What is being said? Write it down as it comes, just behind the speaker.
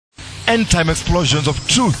end-time explosions of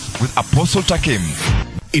truth with Apostle Takim.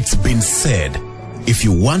 It's been said, if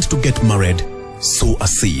you want to get married, sow a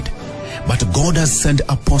seed. But God has sent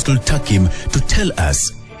Apostle Takim to tell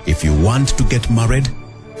us, if you want to get married,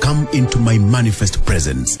 come into my manifest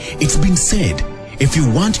presence. It's been said, if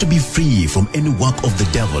you want to be free from any work of the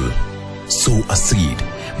devil, sow a seed.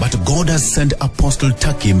 But God has sent Apostle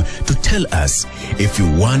Takim to tell us, if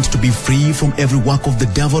you want to be free from every work of the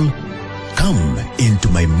devil, come into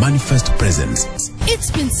my manifest presence. It's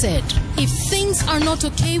been said, if things are not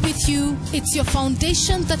okay with you, it's your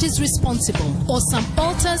foundation that is responsible, or some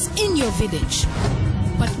altars in your village.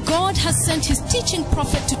 But God has sent his teaching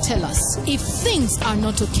prophet to tell us, if things are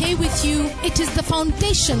not okay with you, it is the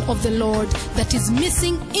foundation of the Lord that is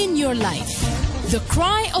missing in your life. The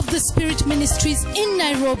Cry of the Spirit Ministries in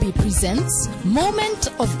Nairobi presents Moment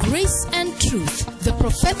of Grace and Truth, the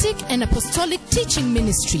prophetic and apostolic teaching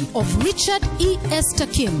ministry of Richard E. S.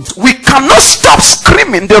 Takim. We cannot stop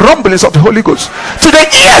screaming the rumblings of the Holy Ghost to the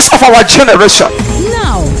ears of our generation.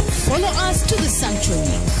 Now, follow us to the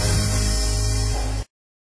sanctuary.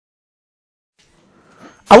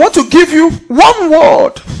 I want to give you one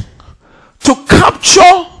word to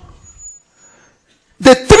capture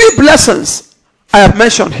the three blessings I have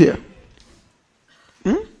mentioned here.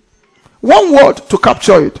 One word to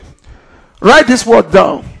capture it. Write this word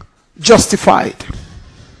down. Justified.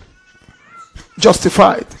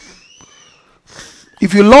 Justified.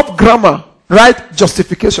 If you love grammar, write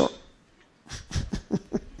justification.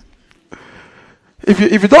 If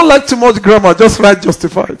you don't like too much grammar, just write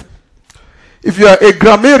justified. If you are a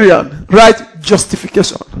grammarian, write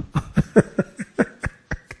justification.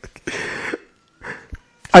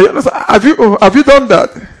 Are you understand? Have you done that?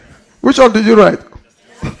 Which one did you write?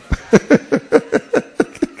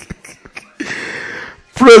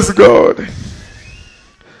 Praise God.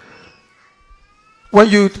 When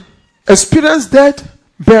you experience death,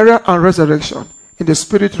 burial, and resurrection in the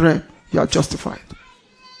spirit realm, you are justified.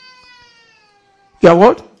 You are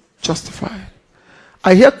what? Justified.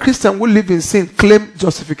 I hear Christians who live in sin claim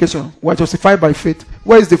justification. We are justified by faith.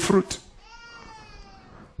 Where is the fruit?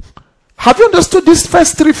 Have you understood these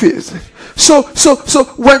first three phases? So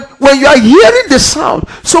when you are hearing the sound,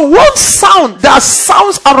 so one sound that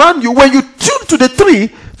sounds around you, when you tune to the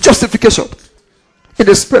three, justification in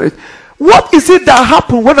the spirit. What is it that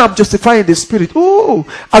happened when I'm justifying in the spirit? Oh,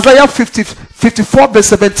 Isaiah 54 verse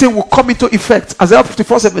 17 will come into effect. Isaiah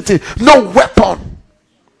 54:17. No weapon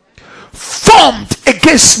formed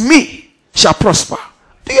against me shall prosper.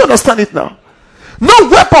 Do you understand it now? No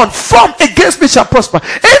weapon formed against me shall prosper.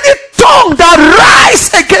 Any tongue that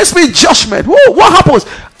rise against me in judgment, what happens?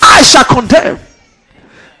 I shall condemn.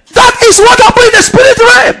 That is what happened in the spirit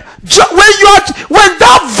realm. When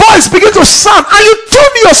that voice begins to sound and you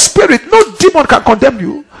tune your spirit, no demon can condemn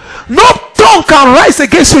you. No tongue can rise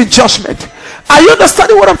against you in judgment. Are you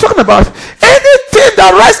understanding what I'm talking about? Anything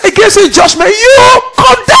that rises against you in judgment, you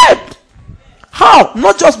condemn. How?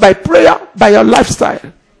 Not just by prayer, by your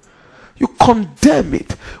lifestyle. You condemn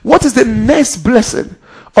it. What is the next blessing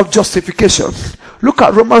of justification? Look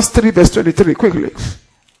at Romans 3 verse 23 quickly.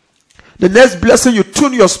 The next blessing you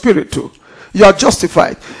tune your spirit to. You are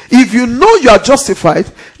justified. If you know you are justified,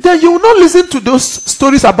 then you will not listen to those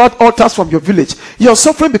stories about altars from your village. You are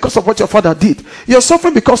suffering because of what your father did. You are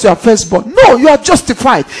suffering because you are firstborn. No, you are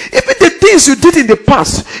justified. Even the things you did in the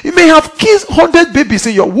past, you may have killed 100 babies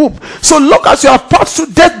in your womb. So long as you are passed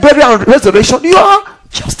through death, burial, and resurrection, you are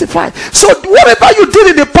justified. So whatever you did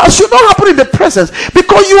in the past should not happen in the present,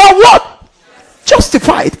 because you are what?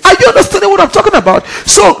 Justified. Are you understanding what I'm talking about?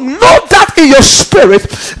 So know that in your spirit,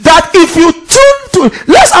 that if you tune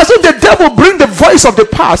to, let's assume the devil bring the voice of the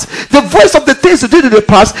past, the voice of the things you did in the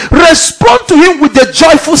past, respond to him with the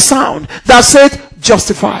joyful sound that said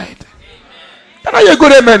justified. Can I hear a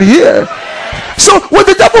good amen here? So when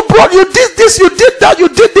the devil brought you did this, you did that, you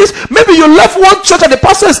did this, maybe you left one church and the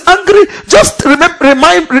pastor is angry, just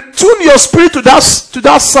tune your spirit to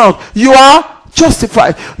that sound. You are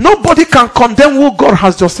justified. Nobody can condemn who God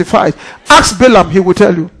has justified. Ask Balaam, he will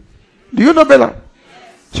tell you. Do you know Balaam?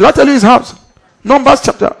 Should I tell you his house? Numbers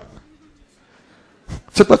chapter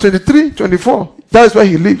 23, 24. That is where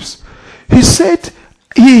he lives. He said,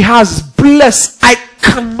 he has blessed, I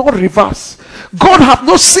cannot reverse. God hath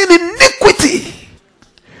not seen iniquity.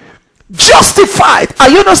 Justified. Are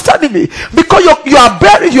you understanding me? Because you are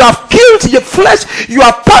buried, you have killed your flesh, you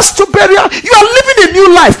are passed to burial, you are living a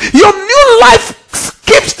new life. Your new life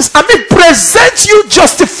presents you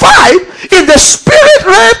justified in the spirit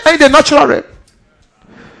realm and in the natural realm.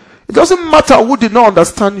 It doesn't matter who did not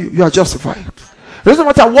understand you, you are justified. It doesn't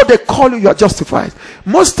matter what they call you, you are justified.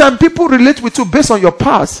 Most time people relate with you based on your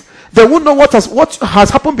past. They won't know what has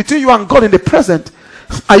happened between you and God in the present.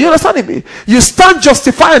 Are you understanding me? You stand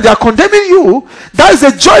justified and they are condemning you. That is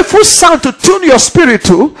a joyful sound to tune your spirit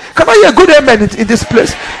to. Can I hear a good amen in this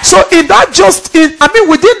place? So in that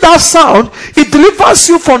within that sound, it delivers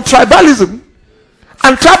you from tribalism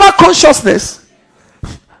and tribal consciousness,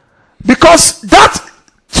 because that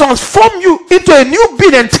transforms you into a new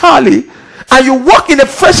being entirely, and you walk in a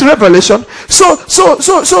fresh revelation. So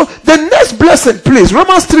the next blessing, please,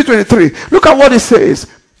 Romans 3:23. Look at what it says.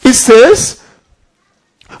 It says,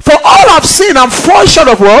 for all have sinned and fall short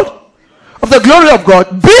of what? Of the glory of God,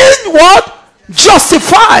 being what?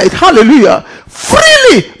 Justified, hallelujah,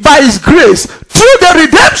 freely by his grace through the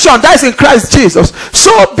redemption that is in Christ Jesus.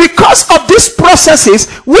 So because of these processes,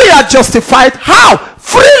 we are justified. How?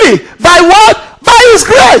 Freely. By what? By his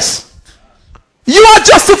grace. You are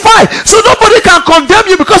justified. So nobody can condemn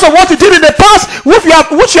you because of what you did in the past, which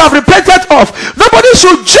you have repented of. Nobody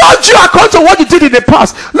should judge you according to what you did in the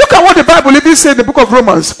past. Look at what the Bible even says in the book of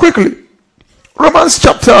Romans. Quickly. Romans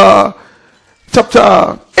chapter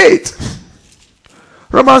 8.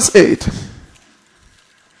 Romans 8.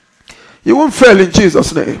 You won't fail in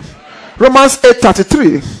Jesus' name. Romans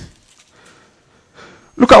 8:33.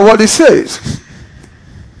 Look at what it says.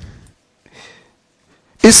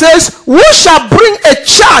 It says, who shall bring a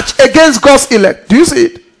charge against God's elect? Do you see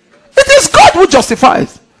it? It is God who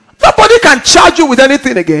justifies. Nobody can charge you with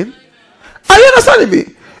anything again. Are you understanding me?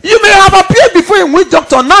 You may have appeared before a witch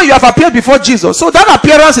doctor. Now you have appeared before Jesus. So that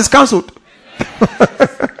appearance is cancelled.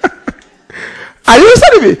 Are you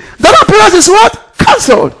understanding me? That appearance is what?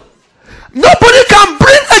 Cancelled. Nobody can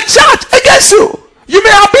bring a charge against you. You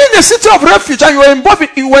may have been in a city of refuge and you were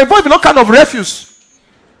involved in all kind of refuse.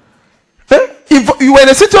 You were in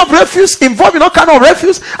a city of refuse, involved in all kind of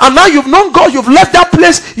refuse, and now you've known God, you've left that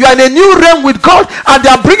place, you are in a new realm with God, and they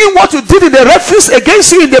are bringing what you did in the refuse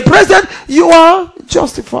against you in the present. You are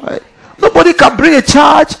justified. Nobody can bring a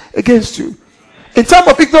charge against you. In time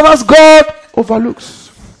of ignorance, God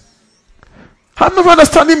overlooks. How many of you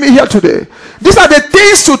understanding me here today? These are the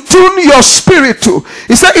things to tune your spirit to.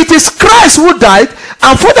 He said it is Christ who died,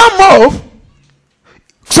 and furthermore,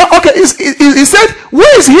 so okay, he said, who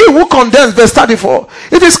is he who condemns? Verse 34.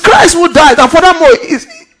 It is Christ who died, and furthermore,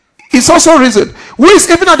 it's also risen, who is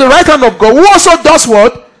even at the right hand of God, who also does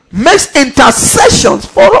what? Makes intercessions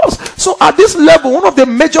for us. So at this level, one of the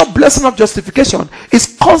major blessings of justification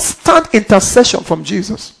is constant intercession from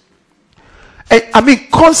Jesus.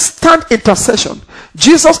 Constant intercession.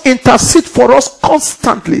 Jesus intercedes for us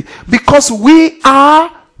constantly because we are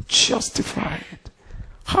justified.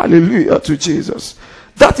 Hallelujah to Jesus.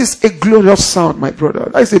 That is a glorious sound, my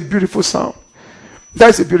brother. That is a beautiful sound. That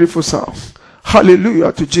is a beautiful sound.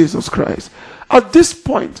 Hallelujah to Jesus Christ. At this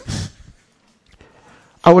point,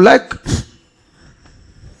 I would like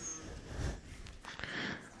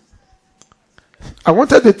I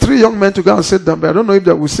wanted the three young men to go and sit down, but I don't know if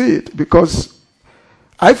they will see it, because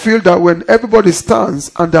I feel that when everybody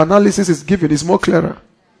stands and the analysis is given, it's more clearer.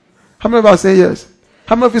 How many of us say yes?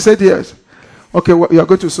 How many of you said yes? Okay, well, you are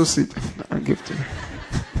going to so sit and give to me.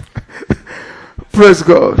 Praise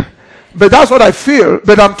God. But that's what I feel.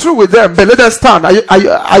 But I'm through with them. But let them stand. Are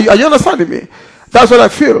you understanding me? That's what I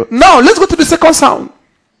feel. Now, let's go to the second sound.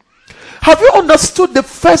 Have you understood the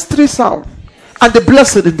first three sounds and the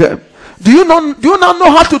blessing in them? Do you now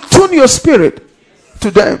know how to tune your spirit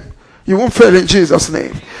to them? You won't fail in Jesus'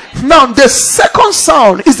 name. Now, the second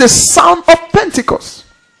sound is the sound of Pentecost.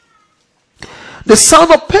 The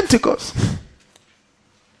sound of Pentecost.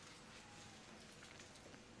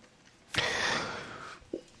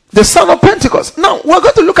 The sound of Pentecost. Now, we're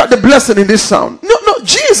going to look at the blessing in this sound. No,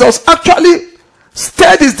 Jesus actually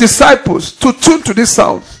stirred his disciples to tune to this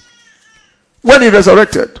sound when he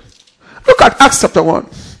resurrected. Look at Acts chapter 1,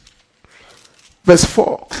 verse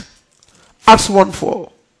 4. Acts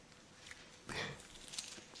 1:4.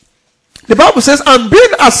 The Bible says, and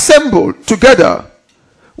being assembled together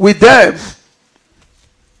with them,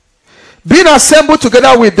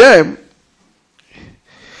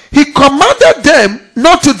 he commanded them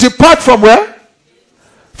not to depart from where?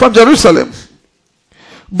 From Jerusalem.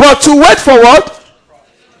 But to wait for what?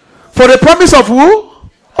 For the promise of who?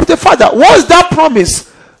 Of the Father. What is that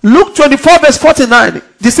promise? Luke 24 verse 49.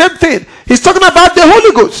 The same thing. He's talking about the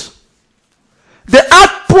Holy Ghost. The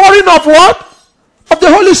outpouring of what? Of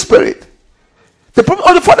the Holy Spirit. The promise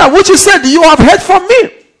of the Father, which he said, you have heard from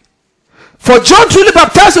me. For John truly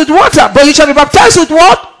baptized with water, but you shall be baptized with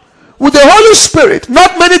what? With the Holy Spirit,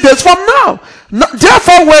 not many days from now.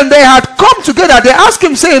 Therefore, when they had come together, they asked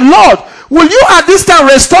him, saying, Lord, Will you at this time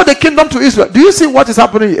restore the kingdom to Israel? Do you see what is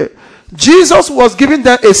happening here? Jesus was giving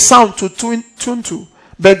them a sound to tune to,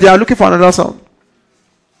 but they are looking for another sound.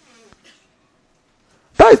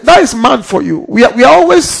 That is man for you. We are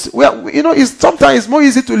always, sometimes it's more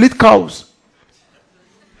easy to lead cows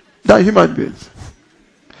than human beings.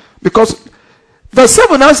 Because verse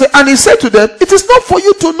 7 answered, and he said to them, it is not for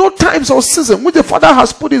you to know times or seasons which the Father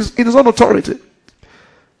has put in his own authority.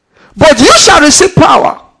 But you shall receive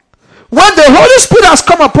power when the Holy Spirit has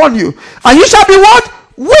come upon you, and you shall be what?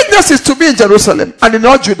 Witnesses to me in Jerusalem and in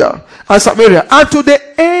all Judah and Samaria and to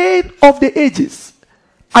the end of the ages.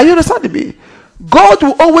 Are you understanding me? God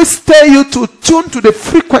will always tell you to tune to the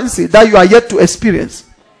frequency that you are yet to experience.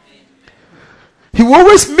 He will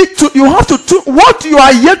always you have to tune what you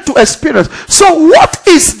are yet to experience. So what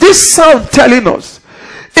is this sound telling us?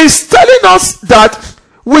 It's telling us that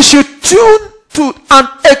we should tune to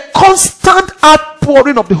a constant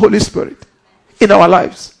outpouring of the Holy Spirit in our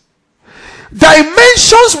lives.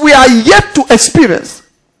 Dimensions we are yet to experience.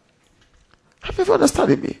 Have you ever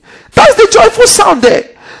understood me? That's the joyful sound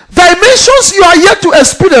there. Dimensions you are yet to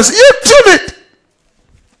experience. You tune it.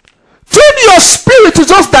 Tune your spirit to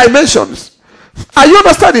those dimensions. Are you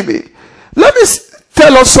understanding me? Let me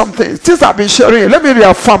tell us something. Things I've been sharing, let me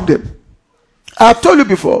reaffirm them. I have told you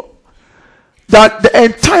before that the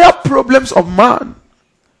entire problems of man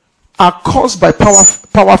are caused by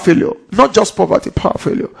power failure. Not just poverty, power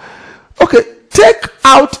failure. Okay, take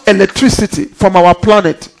out electricity from our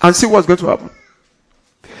planet and see what's going to happen.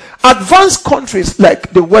 Advanced countries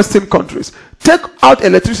like the Western countries, take out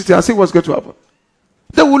electricity and see what's going to happen.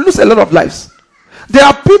 They will lose a lot of lives. There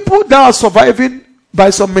are people that are surviving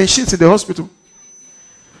by some machines in the hospital.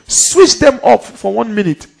 Switch them off for 1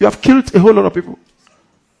 minute. You have killed a whole lot of people.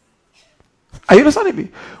 Are you understanding me?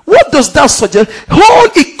 What does that suggest? Whole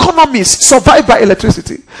economies survive by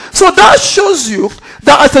electricity. So that shows you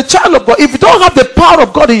that as a child of God, if you don't have the power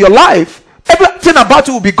of God in your life, everything about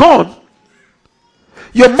you will be gone.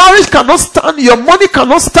 Your marriage cannot stand, your money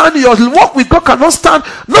cannot stand, your work with God cannot stand,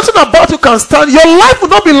 nothing about you can stand. Your life will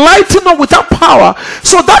not be lighting up without power.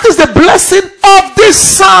 So that is the blessing of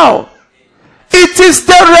this sound. It is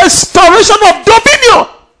the restoration of dominion.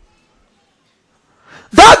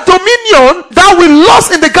 That dominion that we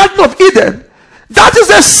lost in the Garden of Eden, that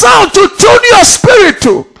is a sound to tune your spirit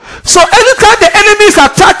to. So anytime the enemy is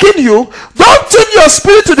attacking you, don't tune your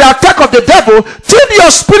spirit to the attack of the devil. Tune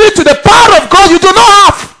your spirit to the power of God you do not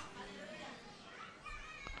have.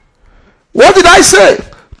 What did I say?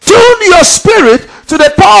 Tune your spirit to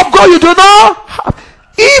the power of God you do not have.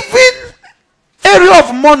 Even area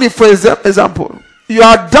of money, for example, you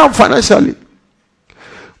are down financially.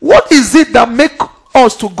 What is it that makes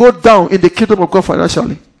us to go down in the kingdom of God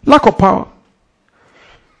financially? Lack of power.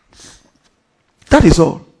 That is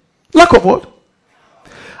all. Lack of what?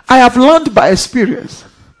 I have learned by experience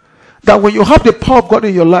that when you have the power of God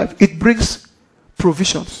in your life, it brings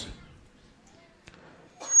provisions.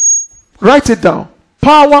 Write it down.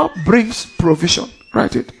 Power brings provision.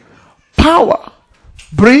 Write it. Power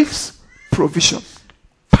brings provision.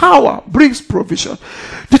 Power brings provision.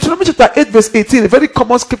 Deuteronomy chapter 8 verse 18, a very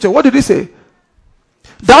common scripture. What did he say?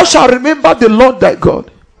 Thou shalt remember the Lord thy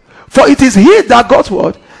God, for it is he that got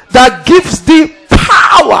what? That gives thee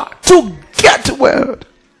power to get wealth.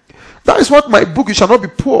 That is what my book, You Shall Not Be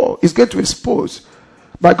Poor, is going to expose.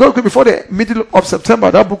 By God, before the middle of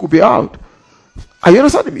September, that book will be out. Are you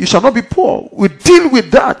understanding me? You shall not be poor. We deal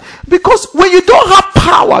with that. Because when you don't have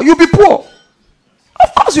power, you'll be poor.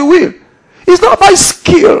 Of course you will. It's not by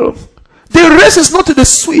skill. The race is not to the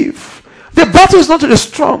swift. The battle is not to the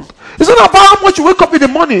strong. It's not about how much you wake up in the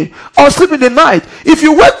morning or sleep in the night. If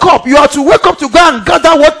you wake up, you have to wake up to go and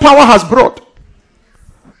gather what power has brought.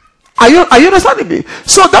 Are you understanding me?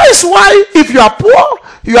 So that is why if you are poor,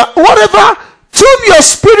 you are whatever, tune your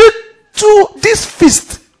spirit to this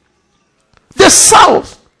feast. The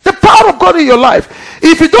sound, the power of God in your life.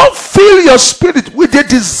 If you don't fill your spirit with the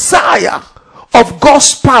desire of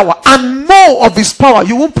God's power and more of his power,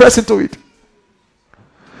 you won't press into it.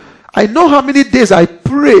 I know how many days I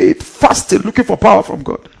prayed, fasted, looking for power from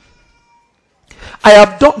God. I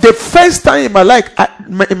have done the first time in my life.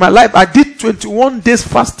 I did 21 days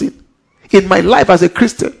fasting in my life as a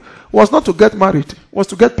Christian. Was not to get married, was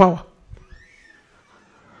to get power.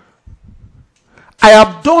 I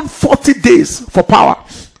have done 40 days for power.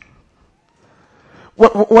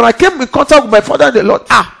 When I came in contact with my father and the Lord,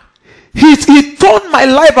 he turned my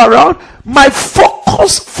life around. My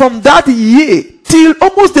focus from that year till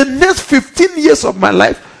almost the next 15 years of my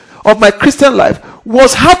life, of my Christian life,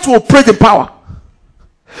 was how to operate in power.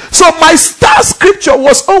 So my star scripture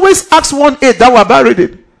was always Acts 1:8 that we're about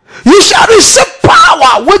reading. You shall receive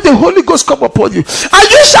power when the Holy Ghost come upon you, and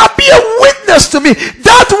you shall be a witness to me.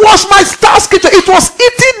 That was my star scripture. It was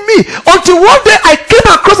eating me until one day I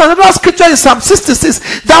came across another scripture in Psalm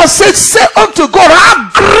 66 that said, say unto God,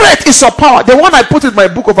 how great is your power. The one I put in my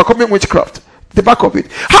book, Overcoming Witchcraft, the back of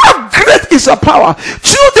it. How great is your power.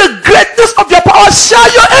 Through the greatness of your power shall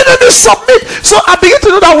your enemies submit. So I begin to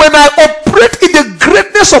know that when I operate in the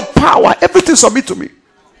greatness of power, everything submit to me,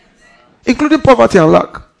 including poverty and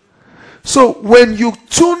lack. So when you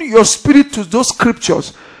tune your spirit to those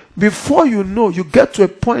scriptures, before you know, you get to a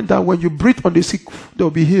point that when you breathe on the sick,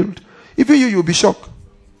 they'll be healed. Even you'll be shocked.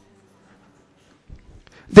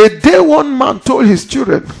 The day one man told his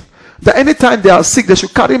children that anytime they are sick, they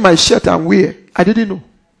should carry my shirt and wear. I didn't know.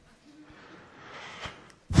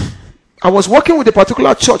 I was working with a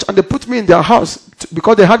particular church and they put me in their house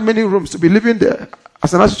because they had many rooms to be living there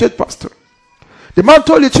as an associate pastor. The man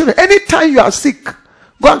told the children, anytime you are sick,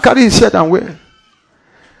 go and carry his shirt and wear.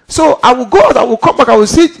 So I will go out, I will come back, I will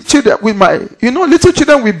see children with my, little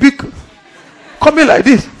children with big, coming like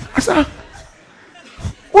this. I said,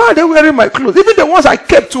 why are they wearing my clothes? Even the ones I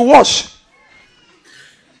kept to wash.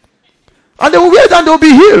 And they will wear it and they will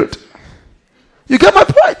be healed. You get my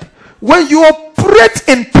point? When you operate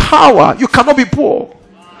in power, you cannot be poor.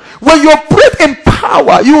 When you operate in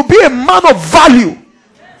power, you will be a man of value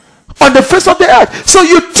on the face of the earth. So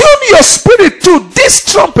you tune your spirit to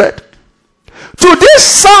this trumpet, to this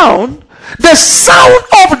sound, the sound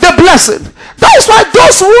of the blessing. That is why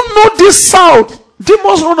those who know this sound,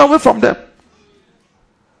 demons run away from them.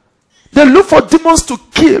 They look for demons to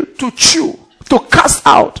kill, to chew, to cast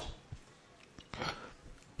out.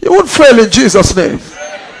 You won't fail in Jesus' name.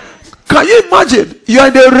 Can you imagine? You are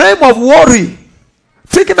in the realm of worry,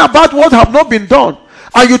 thinking about what have not been done,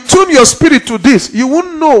 and you tune your spirit to this. You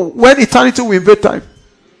won't know when eternity will invade time.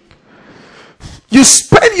 You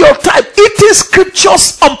spend your time eating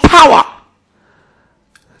scriptures on power.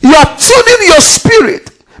 You are tuning your spirit.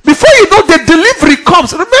 Before you know, the delivery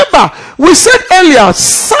comes. Remember, we said earlier,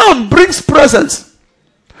 sound brings presence.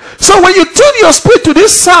 So when you tune your spirit to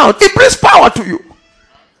this sound, it brings power to you.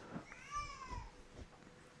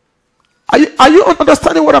 Are you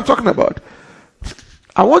understanding what I'm talking about?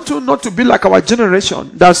 I want you not to be like our generation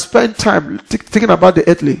that spend time thinking about the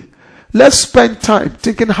earthly. Let's spend time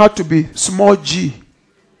thinking how to be small g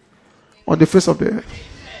on the face of the earth.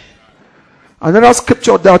 Another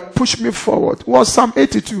scripture that pushed me forward was Psalm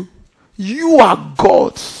 82. You are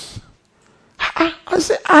God. I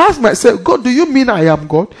asked myself, God, do you mean I am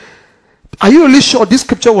God? Are you really sure this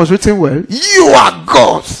scripture was written well? You are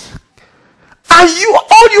God. And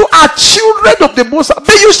all you are children of the Most High.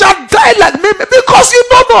 But you shall die like me because you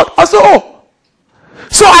know not. I said, oh.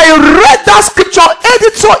 So I read that scripture,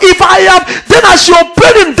 and so if I am, then I shall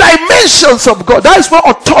operate in dimensions of God. That is where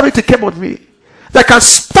authority came on me. That can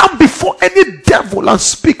stand before any devil and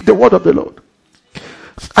speak the word of the Lord.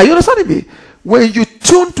 Are you understanding me? When you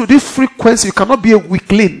tune to this frequency, you cannot be a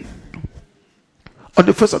weakling on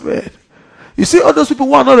the face of the earth. You see, all those people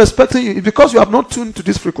who are not respecting you, it's because you have not tuned to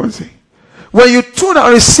this frequency. When you tune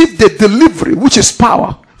and receive the delivery, which is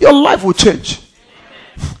power, your life will change.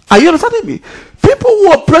 Are you understanding me? People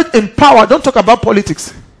who operate in power don't talk about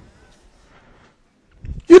politics.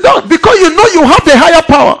 You don't, because you know you have the higher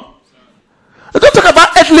power. They don't talk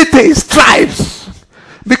about earthly things, tribes.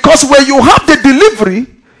 Because when you have the delivery,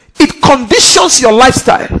 it conditions your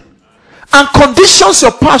lifestyle and conditions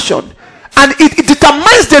your passion, and it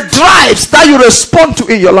determines the drives that you respond to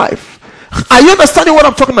in your life. Are you understanding what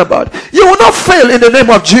I'm talking about? You will not fail in the name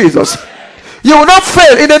of Jesus. You will not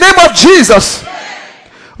fail in the name of Jesus.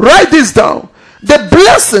 Write this down. The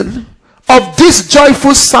blessing of this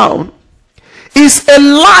joyful sound is a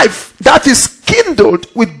life that is kindled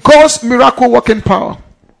with God's miracle working power.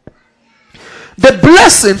 The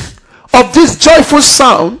blessing of this joyful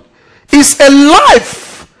sound is a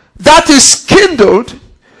life that is kindled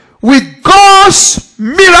with God's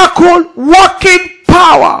miracle working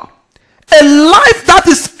power. A life that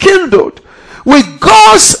is kindled with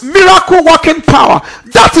God's miracle working power.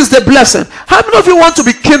 That is the blessing. How many of you want to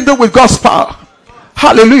be kindled with God's power?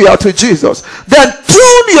 Hallelujah to Jesus. Then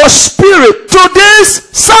tune your spirit to this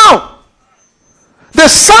sound. The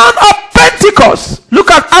sound of Pentecost. Look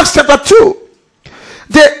at Acts chapter 2.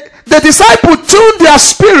 The disciples tuned their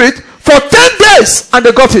spirit for 10 days and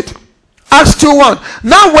they got it. Acts 2:1.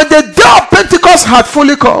 Now when the day of Pentecost had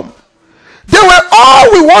fully come, they were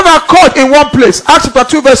all with one accord in one place. Acts chapter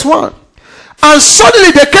 2 verse 1. And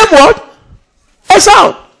suddenly there came what? A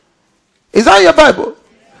sound. Is that in your Bible?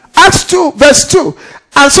 Acts 2 verse 2.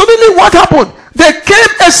 And suddenly what happened? There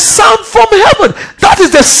came a sound from heaven. That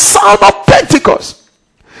is the sound of Pentecost.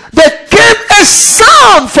 there came a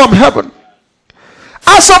sound from heaven,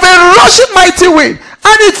 as of a rushing mighty wind,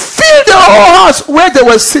 and it filled the whole house where they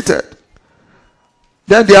were seated.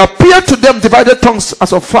 Then there appeared to them divided tongues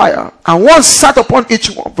as of fire, and one sat upon each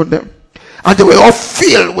one of them. And they were all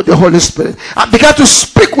filled with the Holy Spirit, and began to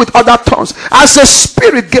speak with other tongues as the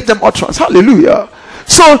Spirit gave them utterance. Hallelujah.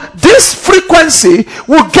 So this frequency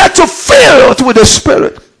will get you filled with the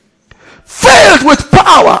Spirit, filled with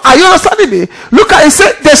power. Are you understanding me? Look at it,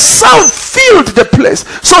 said the sound filled the place.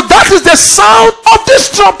 So that is the sound of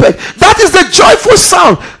this trumpet. That is the joyful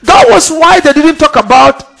sound. That was why they didn't talk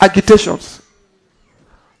about agitations.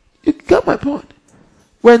 You get my point?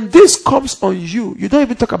 When this comes on you, you don't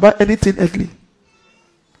even talk about anything earthly.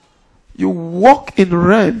 You walk in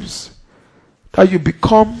realms that you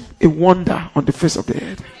become a wonder on the face of the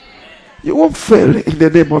earth. You won't fail in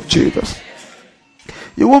the name of Jesus.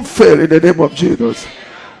 You won't fail in the name of Jesus.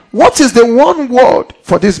 What is the one word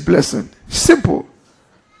for this blessing? Simple.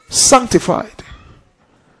 Sanctified.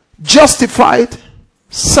 Justified.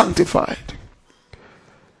 Sanctified.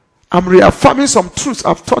 I'm reaffirming some truths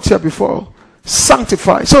I've taught here before.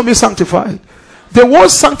 Sanctified. So me sanctified. The word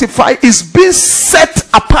sanctify is being set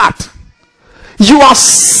apart. You are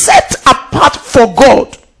set apart for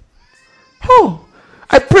God. Oh,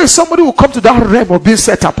 I pray somebody will come to that realm of being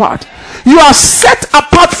set apart. You are set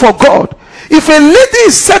apart for God. If a lady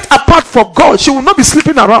is set apart for God, she will not be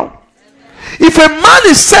sleeping around. If a man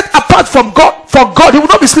is set apart from God, for God, he will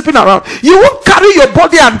not be sleeping around. You won't carry your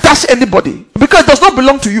body and dash anybody, because it does not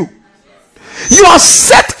belong to you. You are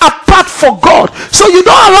set apart for God. So you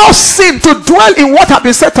don't allow sin to dwell in what has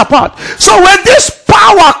been set apart. So when this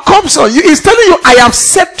power comes on you, it's telling you, I have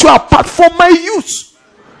set you apart for my use.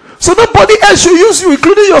 So nobody else should use you,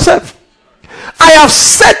 including yourself. I have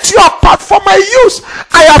set you apart for my use.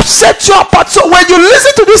 I have set you apart. So when you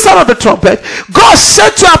listen to this sound of the trumpet, God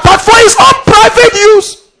set you apart for his own private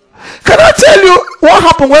use. Can I tell you what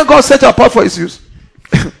happened when God set you apart for his use?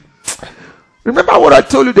 Remember what I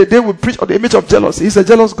told you the day we preached on the image of jealousy. He's a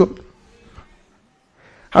jealous God.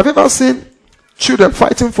 Have you ever seen children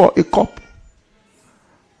fighting for a cup?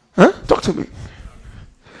 Huh? Talk to me.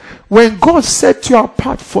 When God set you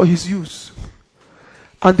apart for his use,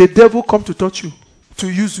 and the devil come to touch you, to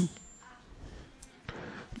use you,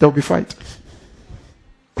 there will be fight.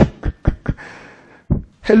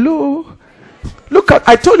 Hello? Look at,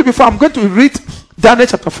 I told you before, I'm going to read Daniel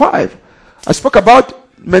chapter 5. I spoke about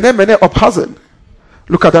Mene of Hazen.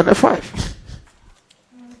 Look at Daniel 5.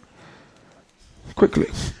 Quickly.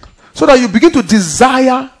 So that you begin to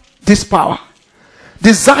desire this power.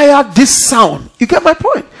 Desire this sound. You get my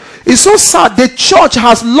point? It's so sad the church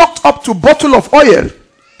has locked up to bottle of oil.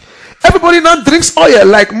 Everybody now drinks oil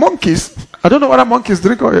like monkeys. I don't know whether monkeys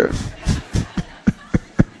drink oil.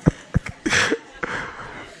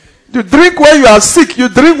 You drink when you are sick. You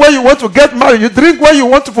drink when you want to get married. You drink when you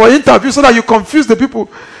want to for interview, so that you confuse the people.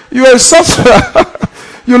 You are a sorcerer.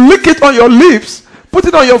 You lick it on your lips, put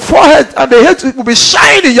it on your forehead, and the head will be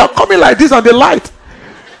shining. You are coming like this on the light.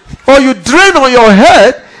 Or you drain on your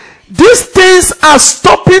head. These things are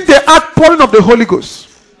stopping the outpouring of the Holy Ghost.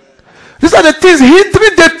 These are the things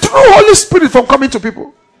hindering the true Holy Spirit from coming to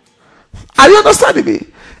people. Are you understanding me?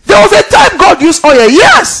 There was a time God used oil.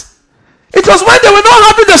 Yes. It was when they were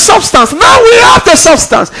not having the substance. Now we have the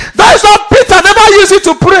substance. That is why Peter never used it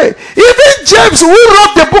to pray. Even James, who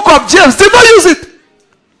wrote the book of James, did not use it.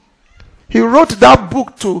 He wrote that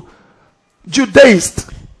book to Judaists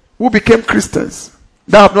who became Christians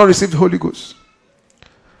that have not received the Holy Ghost.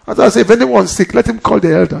 As I say, if anyone is sick, let him call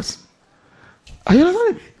the elders. Are you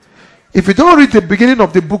understanding me? If you don't read the beginning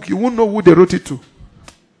of the book, you won't know who they wrote it to.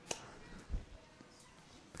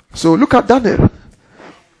 So look at Daniel.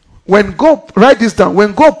 When God, write this down,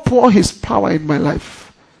 when God pour his power in my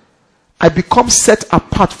life, I become set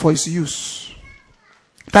apart for his use.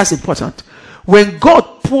 That's important. When God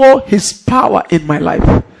pour his power in my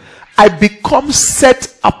life, I become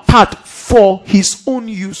set apart for his own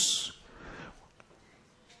use.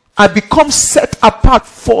 I become set apart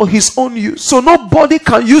for his own use. So nobody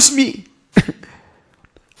can use me.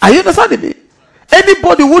 Are you understanding me?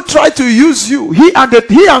 Anybody who try to use you, he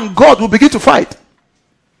and God will begin to fight.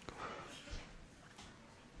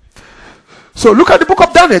 So look at the book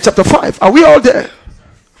of Daniel chapter 5. Are we all there?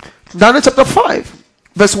 Daniel chapter 5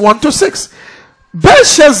 verse 1 to 6.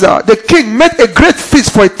 Belshazzar the king made a great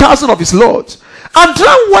feast for 1,000 of his lords, and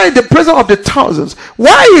drank wine in the presence of the thousands.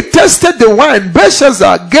 While he tasted the wine,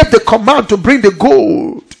 Belshazzar gave the command to bring the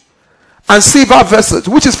gold and silver vessels,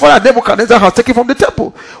 which is Father Nebuchadnezzar has taken from the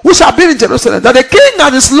temple, which have been in Jerusalem, that the king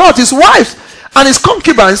and his lords, his wives, and his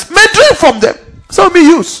concubines may drink from them. So be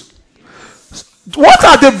used. What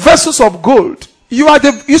are the vessels of gold? You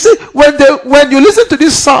see, when you listen to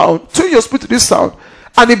this sound, tune your spirit to this sound,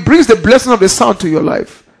 and it brings the blessing of the sound to your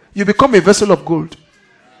life, you become a vessel of gold.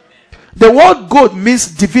 The word gold means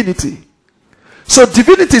divinity. So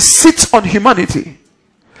divinity sits on humanity.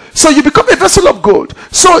 So you become a vessel of gold.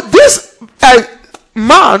 So this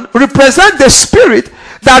man represents the spirit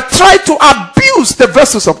that tried to abuse the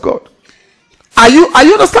vessels of God. Are you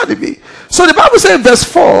understanding me? So the Bible says in verse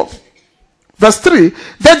 4, verse 3,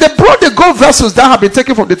 then they brought the gold vessels that had been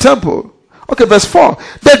taken from the temple. Okay, verse 4.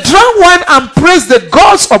 They drank wine and praised the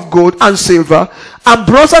gods of gold and silver and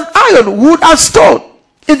bronze and iron, wood and stone.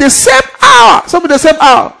 In the same hour, some in the same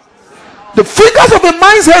hour, the fingers of a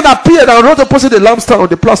man's hand appeared and wrote opposite the lampstand on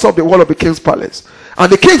the plaster of the wall of the king's palace.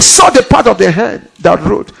 And the king saw the part of the hand that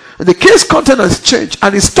wrote. And the king's countenance changed,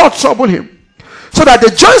 and his thought troubled him, so that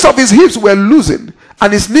the joints of his hips were loosened,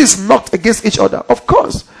 and his knees knocked against each other. Of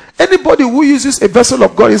course, anybody who uses a vessel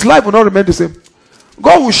of God, his life will not remain the same.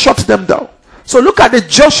 God will shut them down. So look at the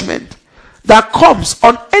judgment that comes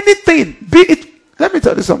on anything, be it. Let me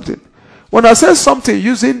tell you something. When I say something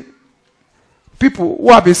using people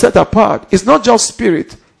who have been set apart, it's not just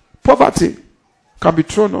spirit. Poverty can be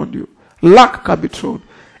thrown on you. Lack can be thrown.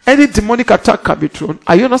 Any demonic attack can be thrown.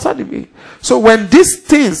 Are you understanding me? So when these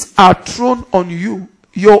things are thrown on you,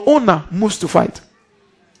 your owner moves to fight.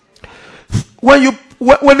 When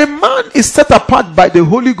a man is set apart by the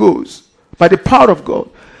Holy Ghost, by the power of God,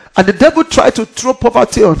 and the devil tries to throw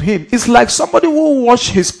poverty on him, it's like somebody who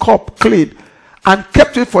washed his cup clean and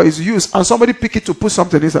kept it for his use, and somebody pick it to put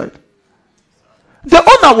something inside. The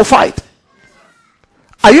owner will fight.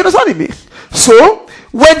 Are you understanding me? So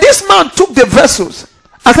when this man took the vessels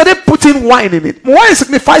and started putting wine in it, wine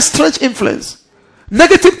signifies strange influence,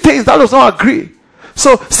 negative things that does not agree.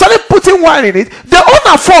 So started putting wine in it. The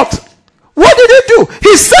owner fought. What did he do?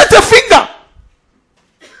 He sent a finger.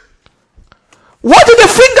 What did the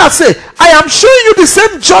finger say? I am showing you the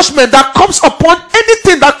same judgment that comes upon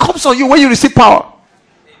anything that comes on you when you receive power.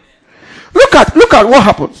 Look at what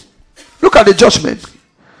happens. Look at the judgment.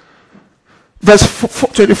 Verse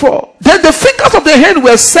 24. Then the fingers of the hand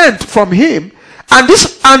were sent from him, and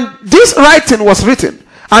this writing was written,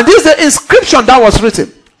 and this is the inscription that was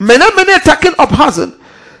written. Mene mene taken up Hazen.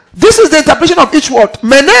 This is the interpretation of each word.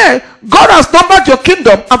 Mene, God has numbered your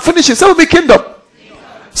kingdom and finished it. Say with me, kingdom.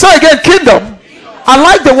 Say again, kingdom. I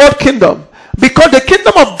like the word kingdom because the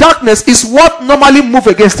kingdom of darkness is what normally moves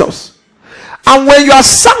against us. And when you are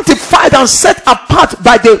sanctified and set apart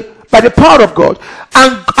by the power of God,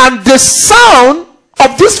 and the sound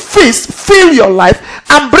of this feast fill your life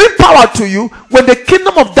and bring power to you, when the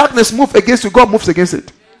kingdom of darkness moves against you, God moves against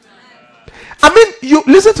it. I mean, you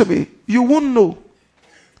listen to me, you won't know.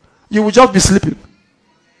 You will just be sleeping.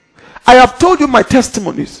 I have told you my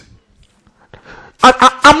testimonies.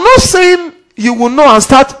 I'm not saying you will know and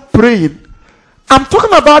start praying. I'm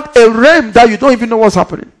talking about a realm that you don't even know what's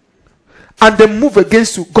happening. And they move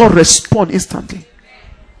against you. God responds instantly.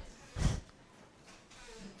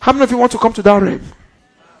 How many of you want to come to that realm?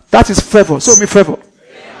 That is favor. So me favor.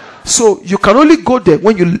 So you can only go there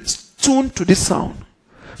when you tune to this sound.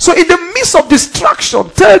 So in the midst of distraction,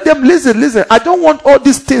 tell them, listen, I don't want all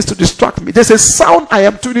these things to distract me. There's a sound I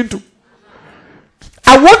am tuning to.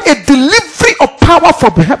 I want a delivery of power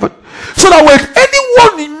from heaven. So that when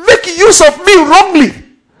anyone make use of me wrongly,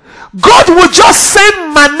 God will just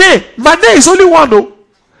send Mane. Mane is only one, though.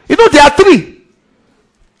 You know, there are three.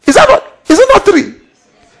 Is it not three?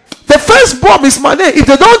 The first bomb is Mane. If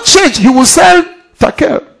they don't change, he will sell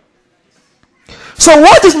Takel. So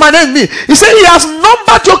what does Mane mean? He said he has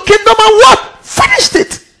numbered your kingdom and what? Finished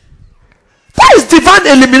it. That is divine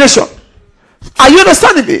elimination. Are you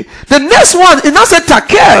understanding me? The next one, it now said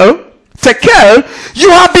Takel,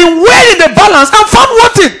 you have been weighed in the balance and found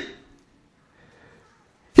wanting.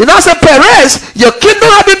 He now said, Perez, your kingdom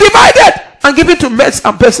has been divided and given to Medes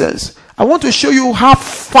and Persians. I want to show you how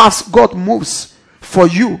fast God moves for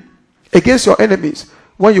you against your enemies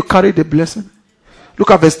when you carry the blessing.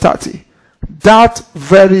 Look at verse 30. That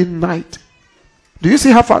very night. Do you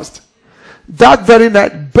see how fast? That very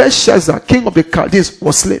night, Belshazzar, king of the Chaldeans,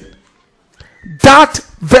 was slain. That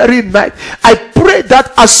very night. I pray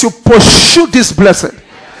that as you pursue this blessing,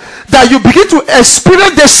 that you begin to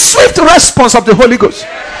experience the swift response of the Holy Ghost.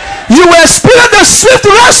 You will experience the swift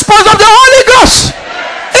response of the Holy Ghost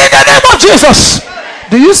in the name of Jesus.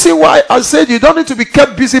 Do you see why I said you don't need to be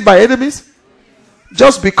kept busy by enemies?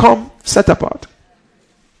 Just become set apart.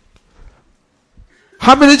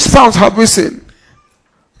 How many sounds have we seen?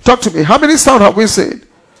 Talk to me. How many sounds have we seen?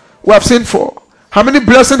 We have seen 4. How many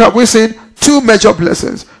blessings have we seen? 2 major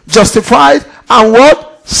blessings. Justified and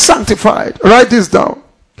what? sanctified. Write this down.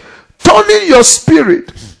 Turning your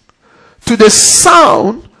spirit to the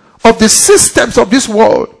sound of the systems of this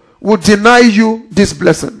world will deny you this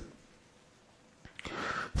blessing.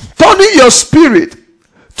 Turning your spirit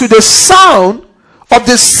to the sound of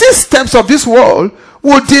the systems of this world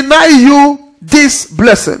will deny you this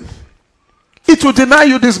blessing. It will deny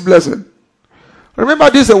you this blessing. Remember,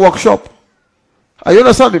 this is a workshop. Are you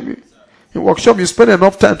understanding me? In workshop, you spend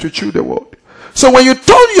enough time to chew the word. So when you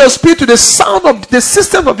turn your spirit to the sound of the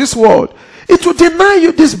system of this world, it will deny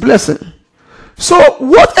you this blessing. So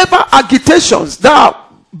whatever agitations that are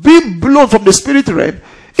being blown from the spirit realm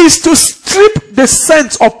is to strip the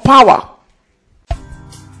sense of power.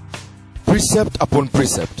 Precept upon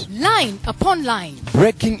precept, Line upon line,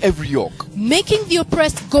 breaking every yoke, making the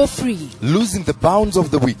oppressed go free, losing the bounds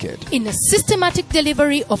of the wicked. in a systematic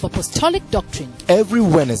delivery of apostolic doctrine. Every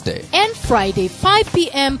Wednesday, And Friday, 5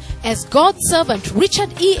 p.m., as God's servant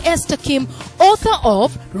Richard E. Esther Kim, author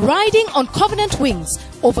of Riding on Covenant Wings,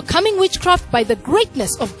 Overcoming Witchcraft by the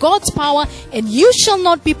Greatness of God's Power, and You Shall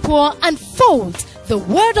Not Be Poor, unfolds the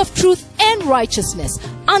word of truth and righteousness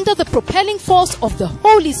under the propelling force of the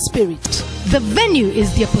Holy Spirit. The venue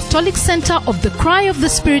is the Apostolic Center of the Cry of the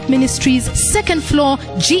Spirit Ministries, 2nd floor,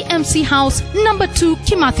 GMC House, number 2,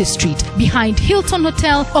 Kimathi Street, behind Hilton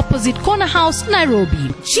Hotel, opposite Corner House,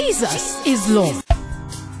 Nairobi. Jesus is Lord.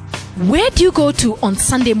 Where do you go to on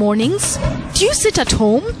Sunday mornings? Do you sit at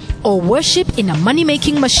home or worship in a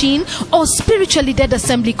money-making machine or spiritually dead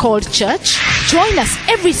assembly called church? Join us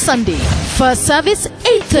every Sunday. First service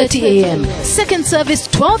 8:30 a.m. Second service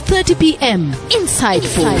 12:30 p.m.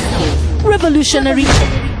 Insightful, revolutionary,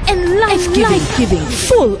 and life-giving,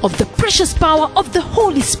 full of the precious power of the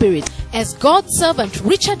Holy Spirit. As God's servant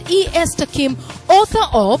Richard E. Esther Kim, author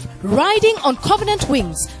of Riding on Covenant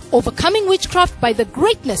Wings, Overcoming Witchcraft by the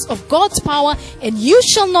Greatness of God's Power, and You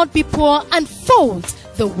Shall Not Be Poor, unfolds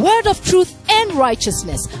the word of truth and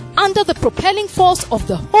righteousness under the propelling force of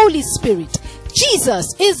the Holy Spirit.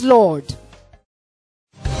 Jesus is Lord.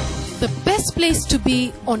 The best place to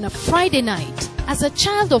be on a Friday night as a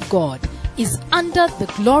child of God is under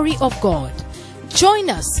the glory of God. Join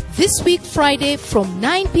us this week Friday from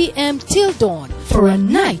 9 p.m. till dawn for a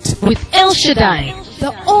night with El Shaddai,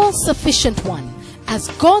 the all-sufficient one, as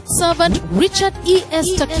God's servant Richard E.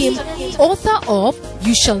 Esther Kim, author of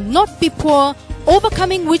You Shall Not Be Poor,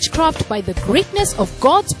 Overcoming Witchcraft by the Greatness of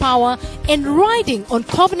God's Power, and Riding on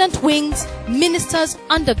Covenant Wings, ministers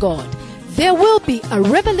under God. There will be a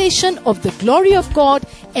revelation of the glory of God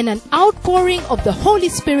and an outpouring of the Holy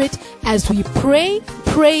Spirit as we pray,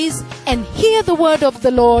 praise, and hear the word of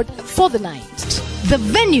the Lord for the night. The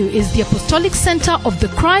venue is the Apostolic Center of the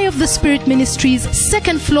Cry of the Spirit Ministries,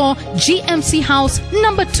 2nd floor, GMC House,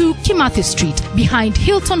 number 2, Kimathi Street, behind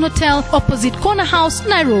Hilton Hotel, opposite Corner House,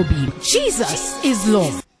 Nairobi. Jesus is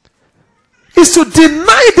Lord. Is to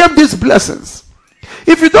deny them these blessings.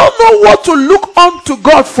 If you don't know what to look unto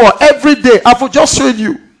God for every day, I've just shown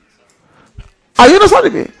you. Are you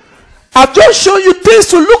understanding me? I've just shown you things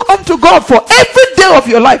to look unto God for every day of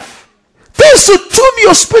your life. Things to tune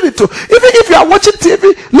your spirit to. Even if you are watching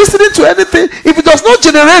TV, listening to anything, if it does not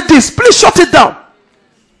generate this, please shut it down.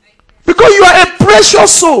 Because you are a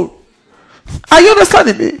precious soul. Are you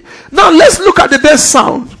understanding me? Now let's look at the best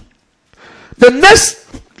sound. The next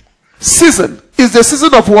season is the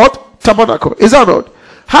season of what? Tabernacle. Is that not?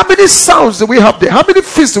 How many sounds do we have there? How many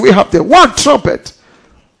feasts do we have there? 1, trumpet.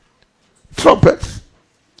 Trumpet.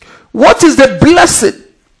 What is the blessing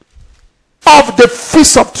of the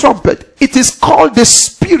feast of trumpet? It is called the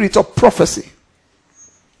spirit of prophecy.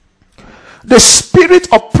 The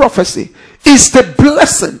spirit of prophecy is the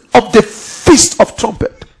blessing of the feast of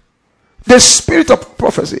trumpet. The spirit of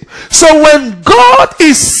prophecy. So when God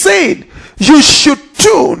is saying you should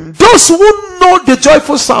tune those who know the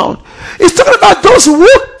joyful sound, he's talking about those who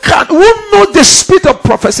know the spirit of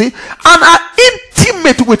prophecy and are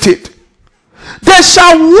intimate with it. They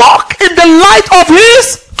shall walk in the light of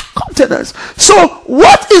his countenance. So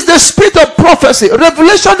what is the spirit of prophecy?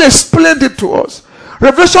 Revelation explained it to us.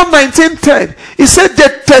 Revelation 19:10. It said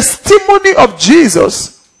the testimony of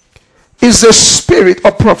Jesus is the spirit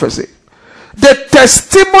of prophecy. The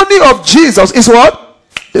testimony of Jesus is what?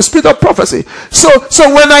 The spirit of prophecy. So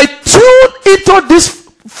when I tune into this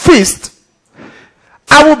feast,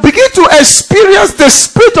 I will begin to experience the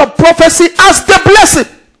spirit of prophecy as the blessing.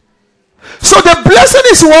 So the blessing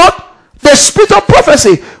is what? The spirit of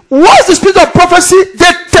prophecy. What's the spirit of prophecy?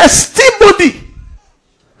 The testimony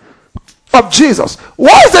of Jesus.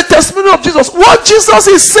 What is the testimony of Jesus? What Jesus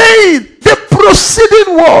is saying. The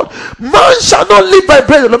proceeding word. Man shall not live by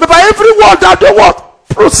bread alone, but by every word that the what?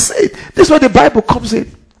 Proceed. This is where the Bible comes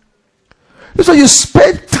in. So you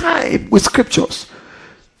spend time with scriptures,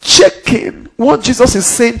 checking what Jesus is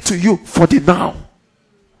saying to you for the now.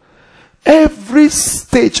 Every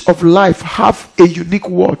stage of life have a unique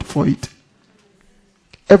word for it.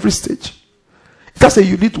 Every stage. That's a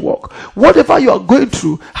unique work. Whatever you are going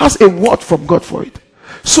through has a word from God for it.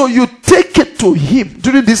 So you take it to him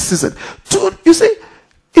during this season. You see,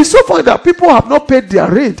 it's so funny that people have not paid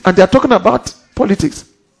their rent and they are talking about politics.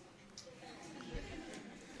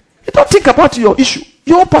 You don't think about your issue,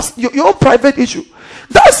 your own private issue.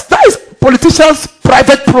 That is politicians'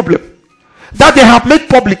 private problem that they have made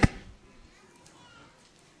public.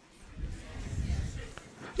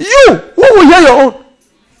 You, who will hear your own?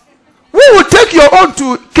 Who will take your own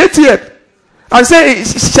to KTN and say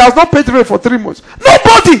she has not paid rent for 3 months?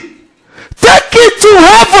 Nobody. Take it to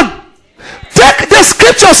heaven. Take the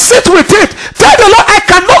scripture, sit with it. Tell the Lord, I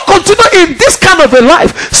cannot continue in this kind of a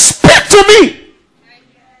life. Speak to me.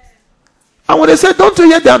 And when they say, don't you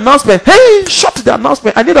hear the announcement? Hey, shut the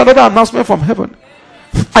announcement. I need another announcement from heaven.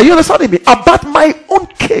 Are you understanding me? About my own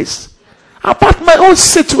case. About my own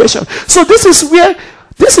situation. So this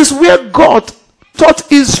is where God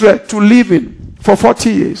taught Israel to live in for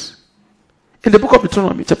 40 years. In the book of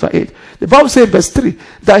Deuteronomy chapter 8. The Bible says in verse 3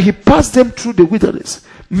 that he passed them through the wilderness.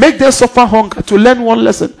 Make them suffer hunger to learn one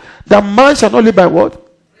lesson. That man shall not live by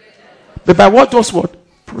what? But by what does what?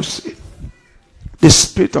 Proceed. The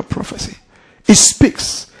spirit of prophecy. It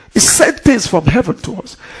speaks. It sent things from heaven to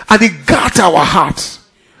us. And it guards our hearts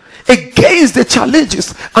against the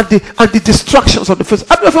challenges and the distractions of the face.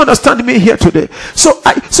 I don't know if you understand me here today. So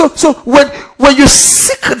when you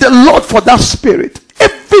seek the Lord for that spirit,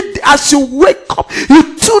 every day as you wake up,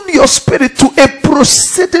 you tune your spirit to a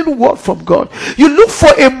proceeding word from God. You look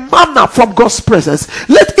for a manna from God's presence.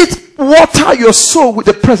 Let it water your soul with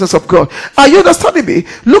the presence of God. Are you understanding me?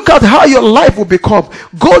 Look at how your life will become.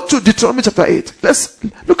 Go to Deuteronomy chapter 8. Let's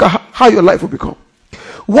look at how your life will become.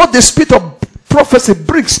 What the spirit of prophecy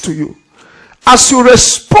brings to you as you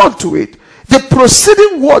respond to it, the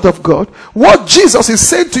proceeding word of God, what Jesus is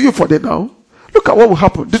saying to you for the now. Look at what will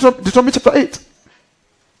happen. Deuteronomy chapter 8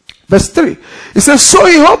 verse 3. It says, so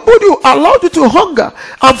he humbled you, allowed you to hunger,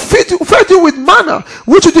 and fed you with manna,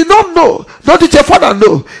 which you did not know, nor did your father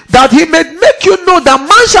know, that he may make you know that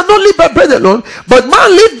man shall not live by bread alone, but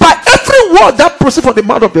man live by every word that proceeds from the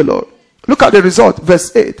mouth of the Lord. Look at the result,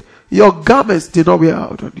 verse 8. Your garments did not wear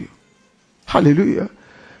out on you. Hallelujah.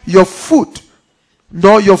 Your foot,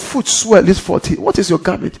 nor your foot swell is 40. What is your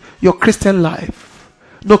garment? Your Christian life.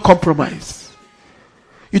 No compromise.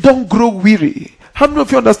 You don't grow weary. How many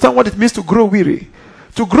of you understand what it means to grow weary?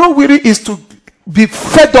 To grow weary is to be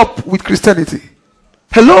fed up with Christianity.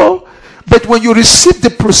 Hello? But when you receive the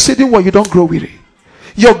proceeding where you don't grow weary,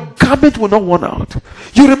 your garment will not worn out.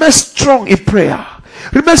 You remain strong in prayer.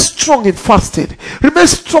 Remain strong in fasting. Remain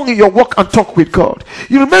strong in your walk and talk with God.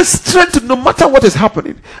 You remain strengthened no matter what is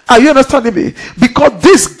happening. Are you understanding me? Because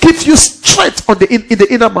this gives you strength in the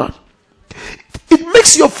inner man. It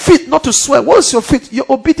makes your feet not to swell. What is your feet? Your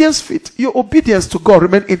obedience feet. Your obedience to God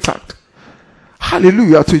remain intact.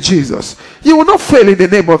 Hallelujah to Jesus. You will not fail in the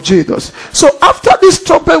name of Jesus. So after this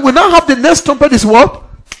trumpet, we now have the next trumpet is what?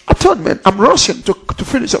 Atonement. I'm rushing to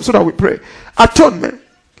finish up so that we pray. Atonement.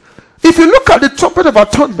 If you look at the trumpet of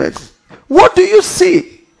atonement, what do you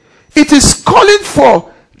see? It is calling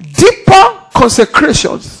for deeper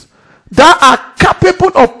consecrations that are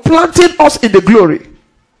capable of planting us in the glory.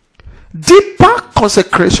 Deeper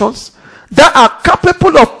consecrations that are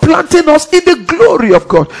capable of planting us in the glory of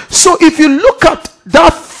God. So if you look at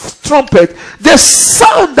that trumpet, the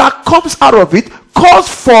sound that comes out of it calls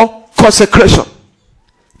for consecration.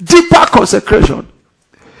 Deeper consecration.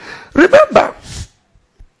 Remember,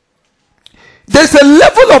 there's a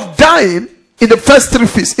level of dying in the first 3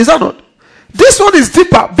 feasts. Is that not? This one is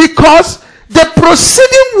deeper because the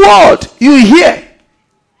proceeding word you hear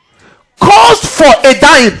calls for a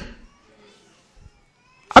dying.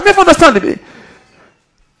 I mean, if you understand me,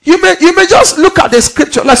 you may just look at the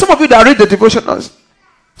scripture, like some of you that read the devotionals.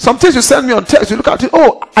 Some things you send me on text, you look at it,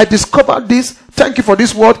 oh, I discovered this, thank you for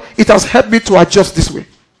this word, it has helped me to adjust this way.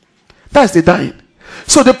 That's the dying.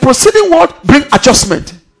 So the proceeding word bring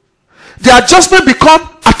adjustment. The adjustment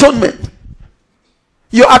become atonement.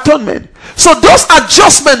 Your atonement. So those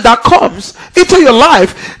adjustments that comes into your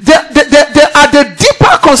life, they are the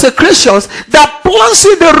deeper consecrations that plunge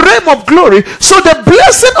in the realm of glory. So the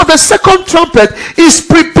blessing of the second trumpet is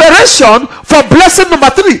preparation for blessing number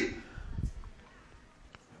 3.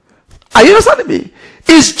 Are you understanding me?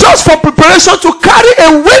 It's just for preparation to carry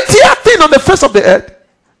a weightier thing on the face of the earth.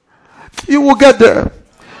 You will get there.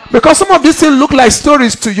 Because some of these things look like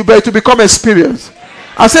stories to you, but it will become experience.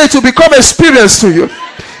 I say it will become experience to you.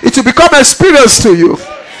 It will become experience to you.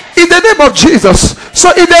 In the name of Jesus.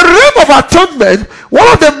 So in the realm of atonement, one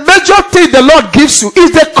of the major things the Lord gives you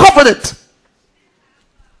is the covenant.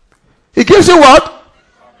 He gives you what?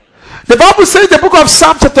 The Bible says in the book of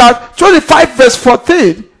Psalm chapter 25 verse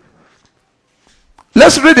 14.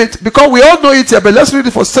 Let's read it because we all know it here, but let's read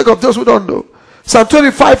it for sake of those who don't know. Psalm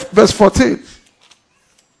 25 verse 14.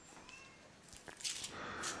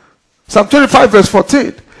 Psalm 25 verse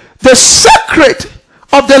 14. The secret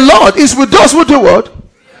of the Lord is with those who do what?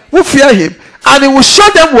 Who fear him. And he will show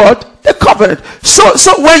them what? The covenant.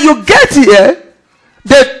 So when you get here,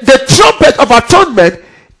 the trumpet of atonement,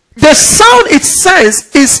 the sound it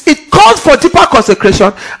sends is it calls for deeper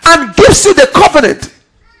consecration and gives you the covenant.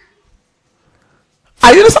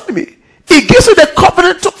 Are you understanding me? It gives you the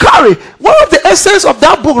covenant to carry. One of the essence of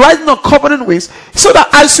that book, Riding on Covenant Wings, so that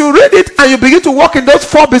as you read it and you begin to walk in those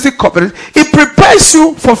 4 basic covenants, it prepares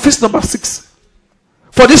you for feast number 6,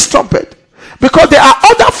 for this trumpet. Because there are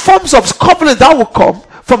other forms of covenant that will come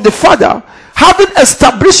from the Father, having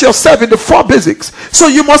established yourself in the 4 basics. So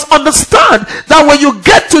you must understand that when you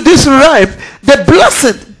get to this realm, the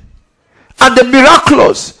blessing and the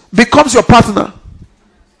miraculous becomes your partner.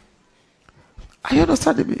 Are you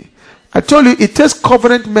understanding me? I told you it takes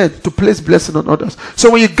covenant men to place blessing on others.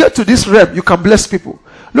 So when you get to this realm, you can bless people.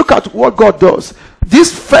 Look at what God does.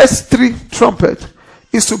 This first 3 trumpet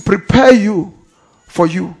is to prepare you for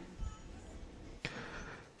you.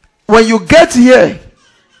 When you get here,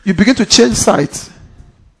 you begin to change sides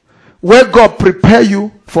where God prepare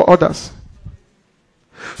you for others.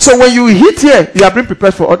 So when you hit here, you are being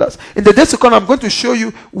prepared for others. In the days to come, I'm going to show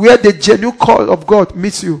you where the genuine call of God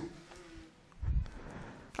meets you.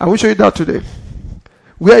 I will show you that today.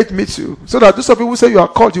 Where it meets you. So that those of you who say you are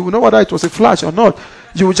called, you will know whether it was a flash or not.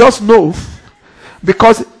 You will just know.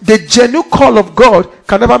 Because the genuine call of God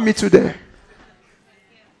can never meet you there.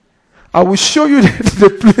 I will show you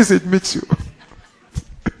the place it meets you.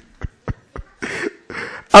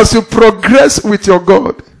 As you progress with your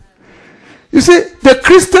God. You see, the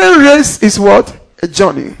Christian race is what? A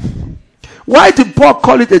journey. Why did Paul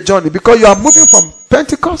call it a journey? Because you are moving from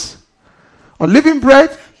Pentecost, unleavened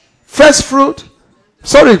bread, first fruit,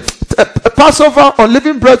 Passover,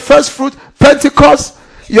 unleavened bread, first fruit, Pentecost.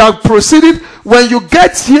 You are proceeding. When you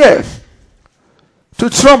get here to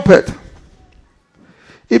trumpet,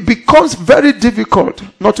 it becomes very difficult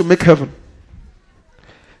not to make heaven.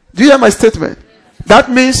 Do you hear my statement? That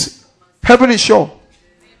means heaven is sure.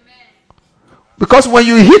 Because when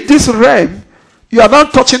you hit this realm, you are now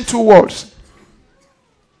touching 2 worlds.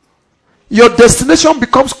 Your destination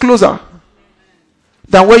becomes closer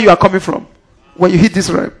than where you are coming from when you hit this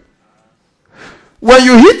realm. When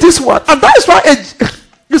you hit this one, and that is why,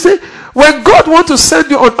 you see, when God wants to send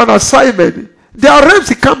you on an assignment, there are realms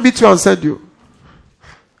He can't meet you and send you.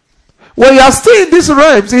 When you are still in these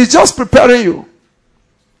realms, He's just preparing you.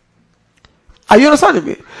 Are you understanding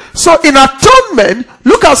me? So in atonement,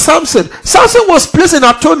 look at Samson. Samson was placed in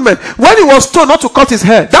atonement when he was told not to cut his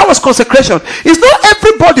hair. That was consecration. It's not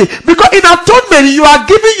everybody. Because in atonement, you are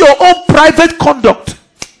giving your own private conduct.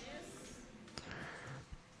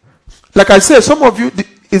 Like I said, some of you,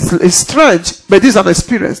 it's strange, but this is an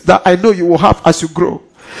experience that I know you will have as you grow.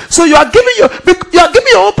 So you are giving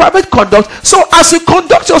your own private conduct. So as you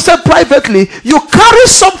conduct yourself privately, you carry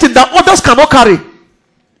something that others cannot carry.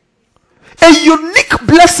 A unique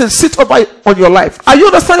blessing sits over on your life. Are you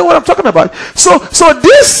understanding what I'm talking about? So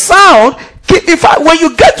this sound, when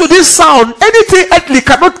you get to this sound, anything earthly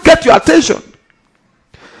cannot get your attention.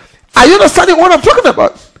 Are you understanding what I'm talking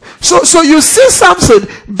about? So you see Samson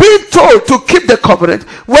being told to keep the covenant.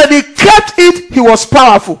 When he kept it, he was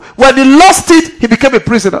powerful. When he lost it, he became a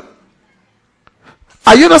prisoner.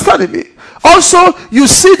 Are you understanding me? Also, you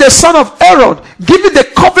see the son of Aaron giving the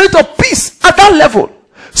covenant of peace at that level.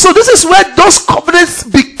 So this is where those covenants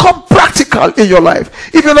become practical in your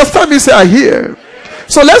life. If you understand me, say I hear.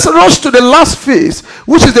 So let's rush to the last feast,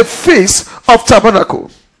 which is the Feast of Tabernacle.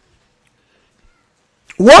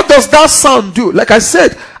 What does that sound do? Like I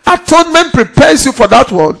said, atonement prepares you for that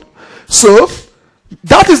one. So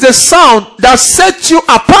that is the sound that sets you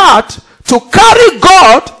apart to carry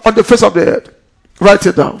God on the face of the earth. Write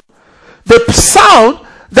it down. The sound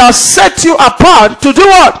that sets you apart to do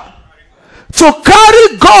what? To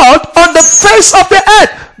carry God on the face of the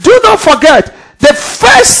earth. Do not forget, the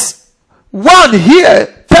first one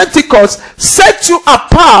here, Pentecost, set you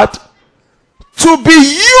apart to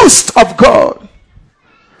be used of God.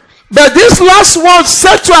 But this last one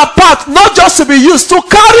set you apart not just to be used, to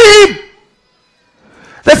carry Him.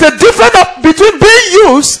 There's a difference between being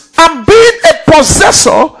used and being a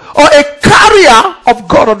possessor or a carrier of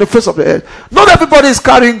God on the face of the earth. Not everybody is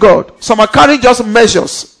carrying God. Some are carrying just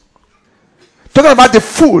measures. Talking about the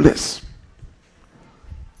fullness.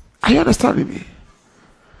 Are you understanding me?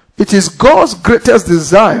 It is God's greatest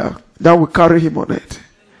desire that we carry him on it.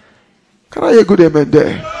 Can I hear a good amen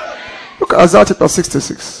there? Look at Isaiah chapter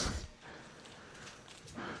 66.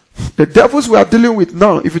 The devils we are dealing with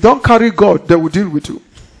now, if you don't carry God, they will deal with you.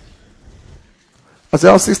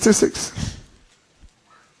 Isaiah 66.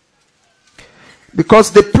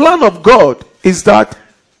 Because the plan of God is that,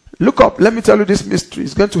 look up, let me tell you this mystery,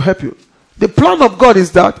 it's going to help you. The plan of God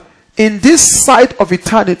is that in this side of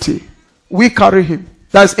eternity, we carry him.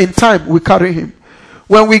 That's in time, we carry him.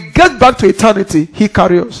 When we get back to eternity, he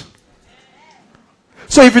carries us.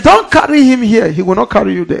 So if you don't carry him here, he will not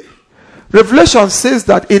carry you there. Revelation says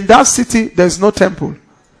that in that city, there is no temple.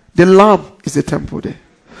 The Lamb is the temple there.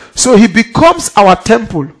 So he becomes our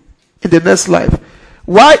temple in the next life.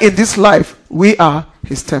 Why in this life, we are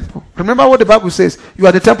his temple. Remember what the Bible says. You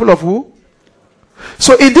are the temple of who?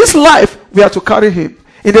 So in this life, we are to carry him.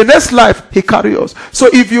 In the next life, he carries us. So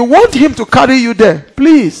if you want him to carry you there,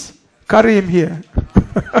 please carry him here.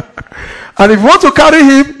 And if you want to carry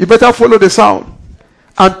him, you better follow the sound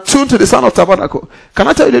and tune to the sound of tabernacle. Can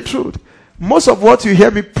I tell you the truth? Most of what you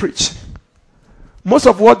hear me preach, most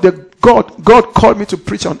of what God called me to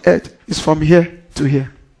preach on earth is from here to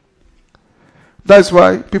here. That's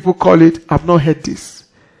why people call it, I've not heard this.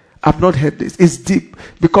 I've not heard this. It's deep.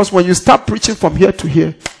 Because when you start preaching from here to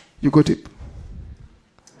here, you go deep.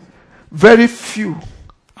 Very few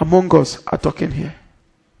among us are talking here.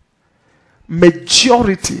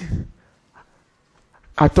 Majority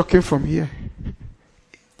are talking from here.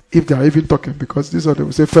 If they are even talking, because this is what they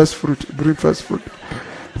will say, first fruit, bring first fruit.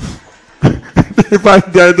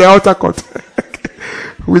 They are in the outer court.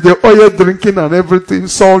 With the oil drinking and everything,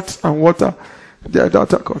 salt and water. They are in the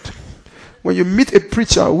outer court. When you meet a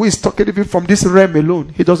preacher who is talking even from this realm alone,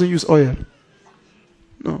 he doesn't use oil.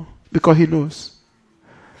 No, because he knows.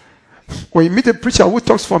 When you meet a preacher who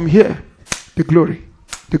talks from here, the glory,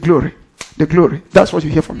 the glory, the glory. That's what you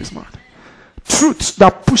hear from his mouth. Truth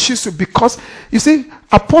that pushes you, because you see,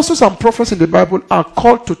 apostles and prophets in the Bible are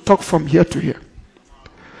called to talk from here to here.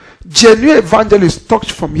 Genuine evangelists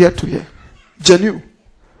talked from here to here. Genuine.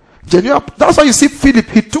 That's why you see Philip,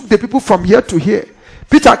 he took the people from here to here.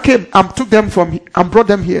 Peter came and took them from and brought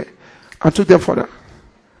them here and took them further.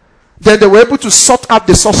 Then they were able to sort out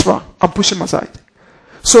the sorcerer and push him aside.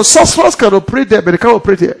 So sorcerers can operate there, but they can't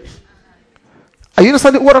operate here. Are you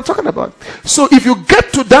understanding what I'm talking about? So if you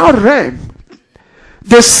get to that realm,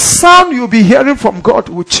 the sound you'll be hearing from God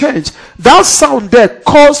will change. That sound there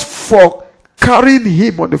calls for carrying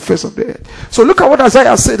him on the face of the earth. So look at what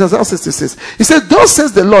Isaiah said, Isaiah 66. He said, thus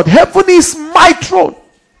says the Lord, heaven is my throne,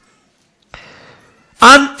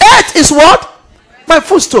 and earth is what? My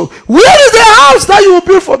footstool. Where is the house that you will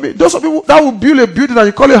build for me? Those of you that will build a building and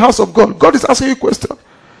you call it a house of God, God is asking you a question.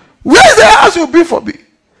 Where is the house you will build for me?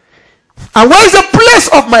 And where is the place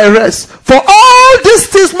of my rest? For all these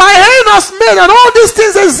things my hand has made, and all these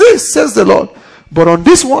things exist, says the Lord. But on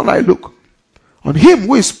this one I look, on him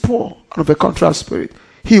who is poor and of a contrite spirit,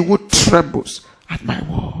 he who trembles at my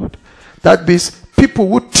word. That means people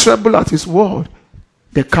who tremble at his word,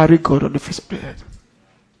 they carry God on the face of the earth.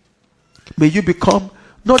 May you become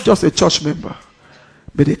not just a church member,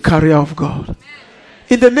 but a carrier of God.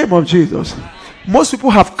 In the name of Jesus. Most people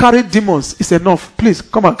have carried demons. It's enough. Please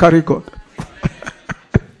come and carry God.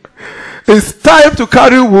 It's time to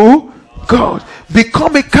carry who? God.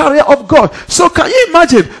 Become a carrier of God. So can you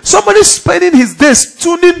imagine somebody spending his days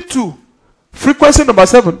tuning to frequency number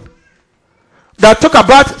 7 that talk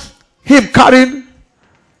about him carrying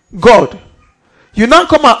God? You now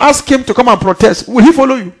come and ask him to come and protest. Will he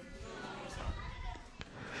follow you?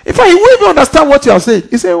 In fact, he won't even understand what you are saying.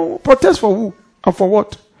 He say, oh, protest for who and for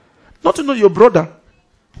what? Not to know your brother.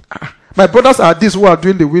 My brothers are these who are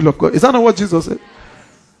doing the will of God. Is that not what Jesus said?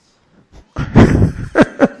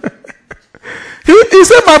 He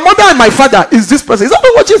said, my mother and my father is this person. Is that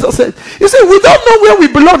not what Jesus said? He said, we don't know where we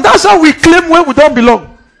belong. That's how we claim where we don't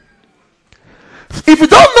belong. If you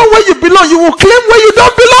don't know where you belong, you will claim where you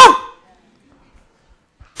don't belong.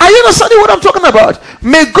 Are you understanding what I'm talking about?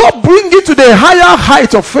 May God bring you to the higher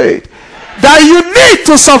height of faith that you need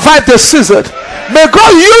to survive the season. May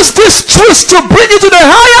God use these truths to bring you to the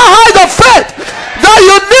higher height of faith that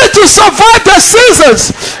you need to survive the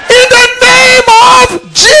seasons. In the name of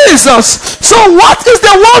Jesus. So what is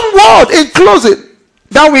the one word in closing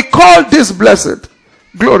that we call this blessed?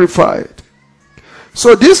 Glorified.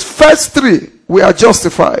 So these first 3, we are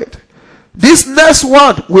justified. This next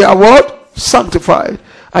one, we are what? Sanctified.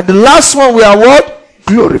 And the last one, we are what?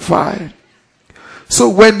 glorified. So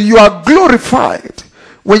when you are glorified,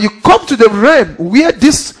 when you come to the realm where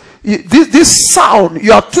this sound,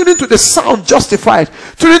 you are tuning to the sound justified,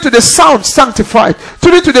 tuning to the sound sanctified,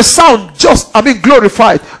 tuning to the sound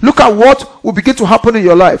glorified. Look at what will begin to happen in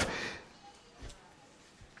your life.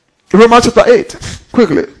 Romans chapter 8,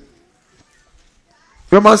 quickly.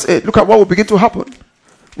 Romans 8, look at what will begin to happen.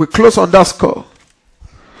 We close on that score.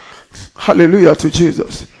 Hallelujah to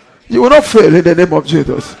Jesus. You will not fail in the name of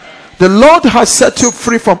Jesus. The Lord has set you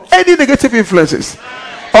free from any negative influences.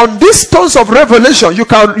 On these stones of revelation, you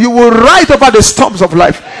will ride over the storms of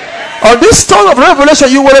life. On this stone of revelation,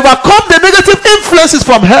 you will overcome the negative influences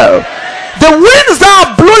from hell. The winds that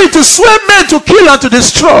are blowing to sway men, to kill and to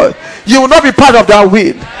destroy, you will not be part of that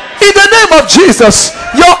wind. In the name of Jesus,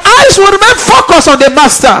 your eyes will remain focused on the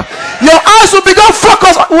Master. Your eyes will remain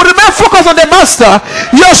focused on the Master.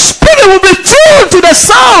 Your spirit will be tuned to the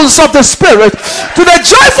sounds of the Spirit, to the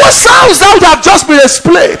joyful sounds that would have just been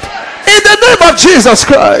displayed. In the name of Jesus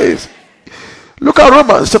Christ. Look at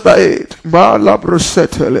Romans chapter 8.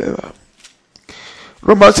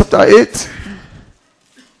 Romans chapter 8.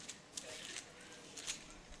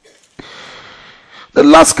 The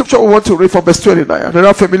last scripture we want to read from verse 29.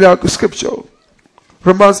 Another familiar scripture.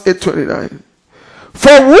 Romans 8:29. For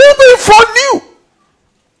whom he foreknew,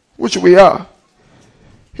 which we are,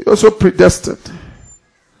 he also predestined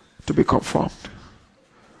to be conformed.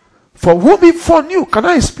 For whom he foreknew. Can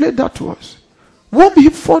I explain that to us? Whom he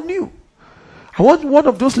foreknew. I want one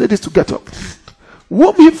of those ladies to get up.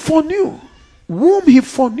 Whom he foreknew. Whom he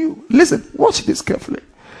foreknew. Listen, watch this carefully.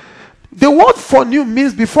 The word foreknew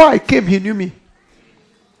means before I came, he knew me.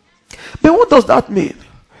 But what does that mean?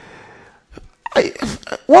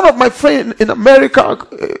 One of my friends in America,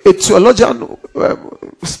 a theologian,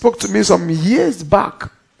 spoke to me some years back.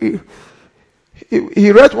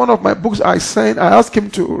 He read one of my books I signed. I asked him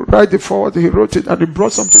to write the forward. He wrote it and he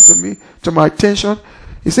brought something to me, to my attention.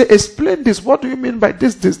 He said, explain this. What do you mean by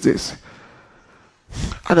this?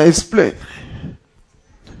 And I explained.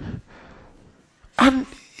 And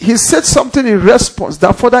he said something in response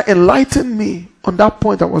that further enlightened me on that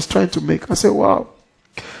point I was trying to make. I said, wow.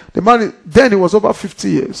 The man, then he was over 50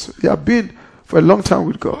 years. He had been for a long time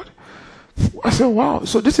with God. I said, wow.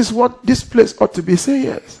 So this is what this place ought to be. He said,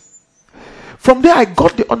 yes. From there, I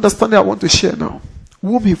got the understanding I want to share now.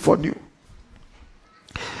 Whom he foreknew.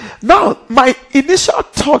 Now, my initial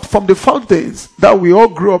thought from the fountains that we all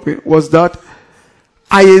grew up in was that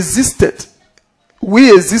I existed.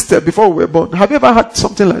 We existed before we were born. Have you ever had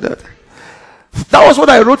something like that? That was what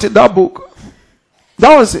I wrote in that book.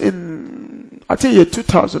 That was in, I think, year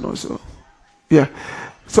 2000 or so. Yeah.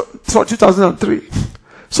 So 2003.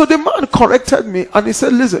 So the man corrected me and he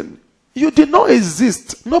said, listen, you did not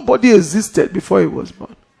exist. Nobody existed before he was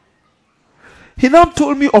born. He now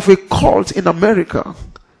told me of a cult in America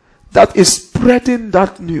that is spreading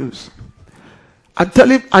that news. And tell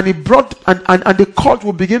him, and he brought, and the cult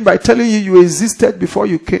will begin by telling you existed before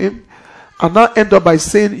you came, and now end up by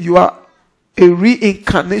saying you are a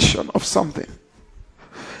reincarnation of something.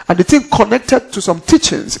 And the thing connected to some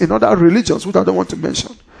teachings in other religions, which I don't want to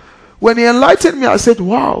mention. When he enlightened me, I said,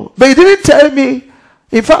 wow. But he didn't tell me.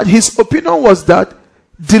 In fact, his opinion was that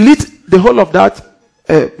delete the whole of that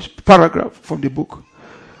paragraph from the book.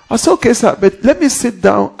 I said, okay, sir, but let me sit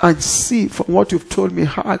down and see from what you've told me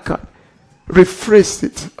how I can rephrase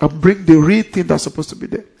it and bring the real thing that's supposed to be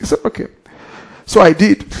there. He said, okay. So I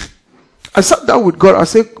did. I sat down with God. I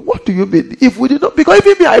said, what do you mean? If we did not, because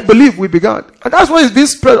even me, I believe we began. And that's why it's being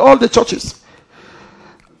spread all the churches.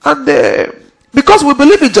 And because we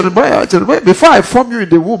believe in Jeremiah, before I formed you in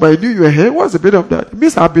the womb, I knew you were here. What's the bit of that? It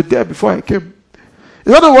means I've been there before I came.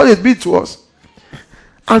 You don't know what it means to us.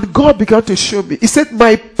 And God began to show me. He said,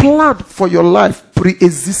 my plan for your life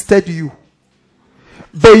pre-existed you.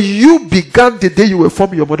 But you began the day you were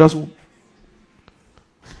formed in your mother's womb.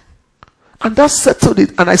 And that settled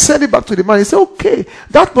it. And I sent it back to the man. He said, okay,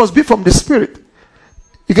 that must be from the Spirit.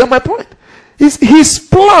 You get my point? His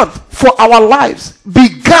plan for our lives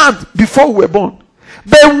began before we were born.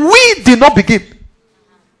 But we did not begin.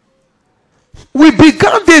 We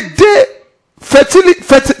began the day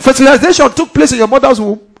fertilization took place in your mother's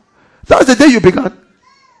womb. That was the day you began.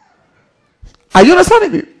 Are you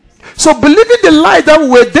understanding me? So believing the lie that we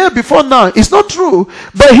were there before now is not true.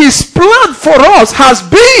 But his plan for us has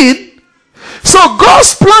been. So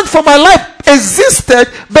God's plan for my life existed.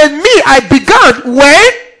 But me, I began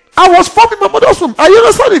when I was formed in my mother's womb. Are you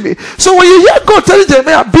understanding me? So when you hear God telling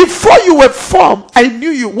Jeremiah, before you were formed, I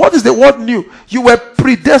knew you. What is the word knew? You were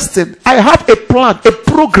predestined. I have a plan, a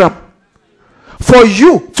program for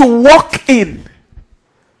you to walk in.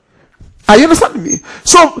 Are you understanding me?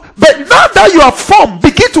 So, but now that you are formed,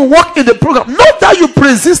 begin to work in the program. Not that you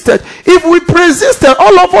persisted. If we persisted,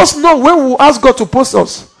 all of us know when we will ask God to post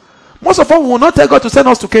us. Most of us will not tell God to send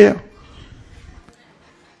us to Kenya.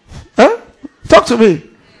 Eh? Talk to me.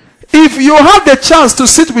 If you have the chance to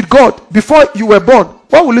sit with God before you were born,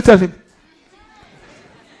 what will you tell him?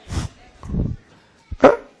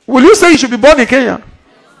 Eh? Will you say you should be born in Kenya?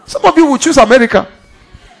 Some of you will choose America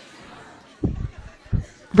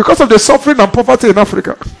because of the suffering and poverty in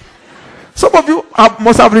Africa. Some of you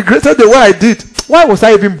must have regretted the way I did. Why was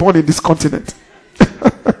I even born in this continent?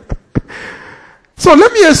 So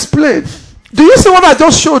let me explain. Do you see what I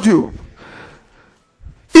just showed you?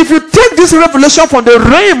 If you take this revelation from the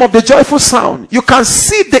realm of the joyful sound, you can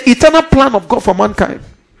see the eternal plan of God for mankind.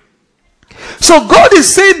 So God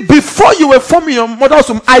is saying, before you were formed in your mother's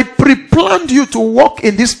womb, I pre-planned you to walk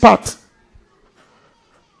in this path.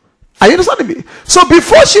 Are you understanding me? So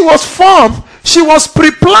before she was formed, she was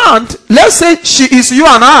pre-planned. Let's say she is you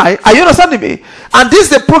and I. Are you understanding me? And this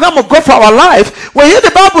is the program of God for our life. When here the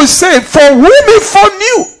Bible is saying, for whom he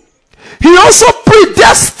foreknew, he also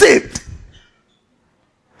predestined.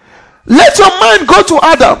 Let your mind go to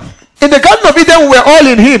Adam. In the Garden of Eden, we were all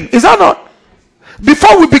in him. Is that not?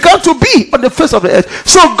 Before we began to be on the face of the earth.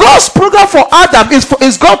 So God's program for Adam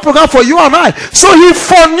is God's program for you and I. So he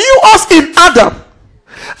foreknew us in Adam.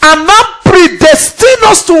 And now predestined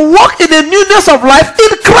us to walk in the newness of life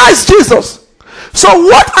in Christ Jesus. So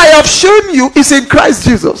what I have shown you is in Christ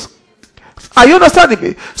Jesus. Are you understanding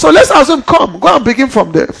me? So let's assume, come, go and begin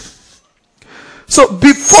from there. So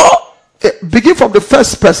begin from the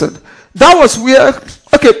first person. That was where,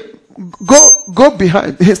 okay, go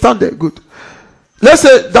behind. Stand there, good. Let's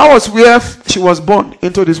say that was where she was born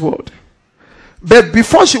into this world. But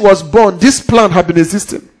before she was born, this plan had been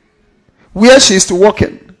existing. Where she is to walk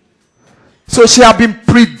in. So she had been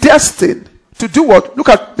predestined to do what? Look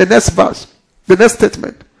at the next verse. The next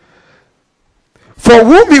statement. For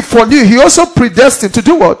whom he foreknew, he also predestined to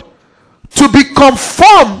do what? To be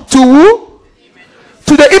conformed to who?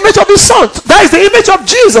 To the image of his son. That is the image of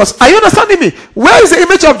Jesus. Are you understanding me? Where is the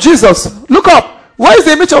image of Jesus? Look up. Where is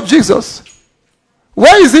the image of Jesus?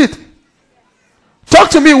 Where is it? Talk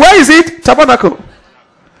to me. Where is it? Tabernacle.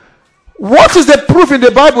 What is the proof in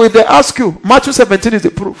the Bible if they ask you? Matthew 17 is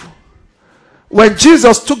the proof. When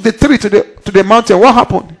Jesus took the tree to the mountain, what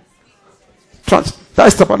happened? That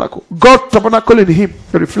is tabernacle. God tabernacle in him,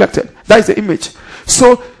 reflected. That is the image.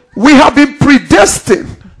 So we have been predestined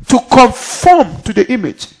to conform to the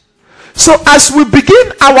image. So as we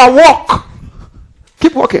begin our walk,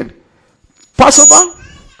 keep walking. Passover,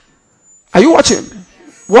 are you watching?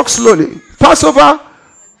 Walk slowly. Passover,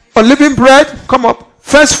 unleavened bread, come up.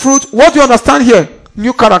 First fruit, what do you understand here?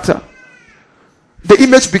 New character. The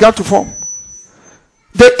image began to form.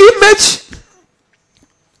 The image,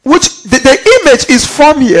 which the image is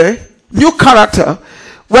formed here, new character.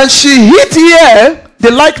 When she hit here,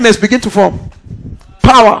 the likeness begin to form.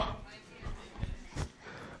 Power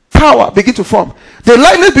begin to form. The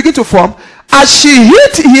likeness begin to form. As she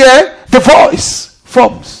hit here, the voice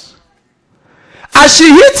forms. As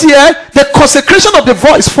she hit here, the consecration of the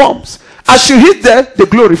voice forms. As she hit there, the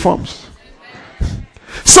glory forms.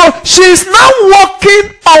 So she is now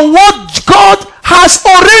working on what God has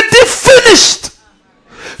already finished.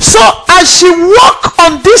 So as she walk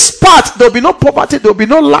on this path, there will be no poverty, there will be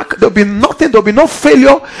no lack, there will be nothing, there will be no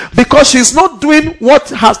failure, because she is not doing what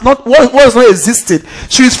has not existed.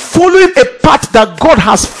 She is following a path that God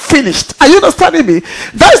has finished. Are you understanding me?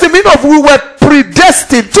 That is the meaning of we were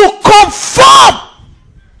predestined to conform.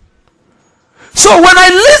 So when I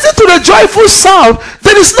listen to the joyful sound,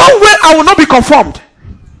 there is no way I will not be conformed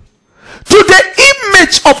to the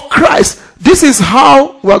image of Christ. This is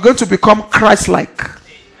how we are going to become Christ-like.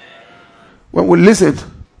 When we listen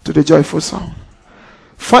to the joyful sound.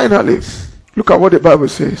 Finally, look at what the Bible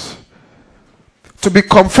says. To be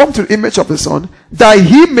conformed to the image of the Son, that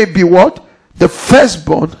he may be what? The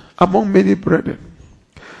firstborn among many brethren.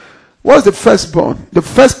 What's the firstborn? The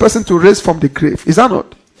first person to raise from the grave. Is that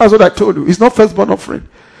not? That's what I told you. It's not firstborn offering.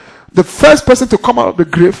 The first person to come out of the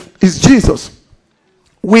grave is Jesus.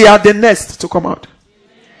 We are the next to come out.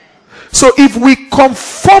 So if we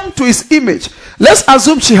conform to his image, let's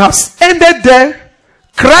assume she has ended there.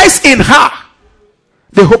 Christ in her,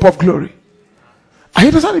 the hope of glory. Are you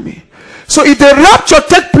understanding me? So if the rapture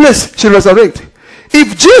take place, she resurrect.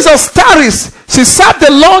 If Jesus tarries, she serve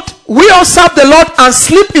the Lord, we all serve the Lord and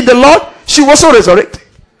sleep in the Lord, she also resurrect.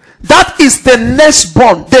 That is the next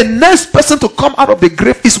born. The next person to come out of the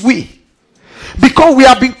grave is we. Because we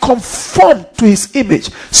have been conformed to his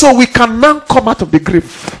image. So we can now come out of the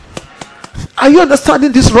grave. Are you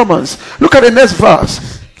understanding this, Romans? Look at the next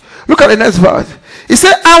verse. Look at the next verse. He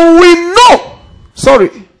said, and we know,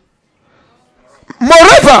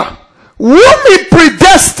 moreover, whom he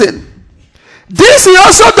predestined, this he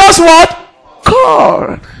also does what?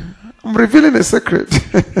 Call. I'm revealing a secret.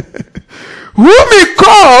 Whom he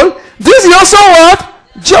called, this he also what?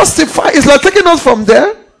 Justified. It's like taking us from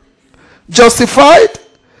there. Justified.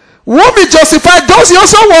 Whom he justified, those he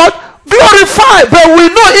also what? Glorified. But we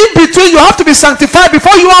know in between you have to be sanctified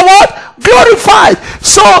before you are what? Glorified.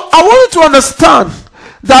 So I want you to understand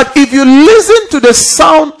that if you listen to the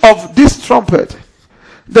sound of this trumpet,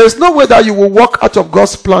 there is no way that you will walk out of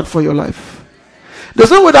God's plan for your life.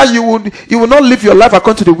 There's no way that you will not live your life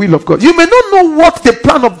according to the will of God. You may not know what the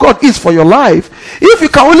plan of God is for your life. If you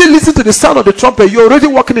can only listen to the sound of the trumpet, you're already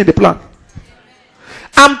walking in the plan.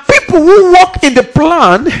 And people who walk in the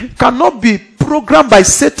plan cannot be programmed by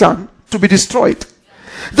Satan to be destroyed.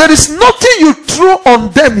 There is nothing you throw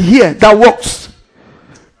on them here that works.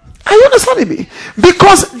 Are you understanding me?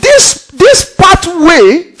 Because this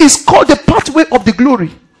pathway is called the pathway of the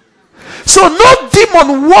glory. So no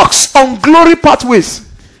demon walks on glory pathways.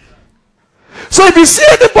 So if you see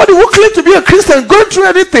anybody who claims to be a Christian going through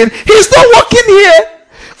anything, he's not walking here.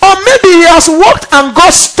 Or maybe he has walked and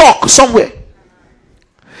got stuck somewhere.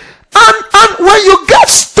 And when you get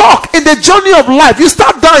stuck in the journey of life, you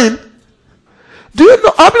start dying. Do you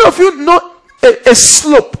know, how many of you know a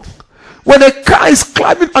slope? When a car is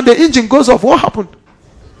climbing and the engine goes off, what happened?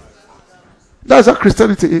 That's how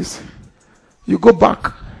Christianity is. You go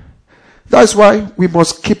back. That's why we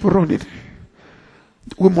must keep running.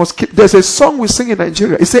 We must keep. There's a song we sing in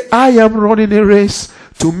Nigeria. It says, I am running a race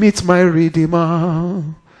to meet my Redeemer.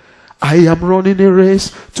 I am running a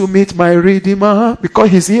race to meet my Redeemer. Because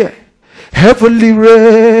he's here. Heavenly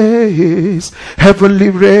race, heavenly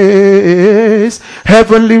race,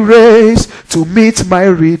 heavenly race to meet my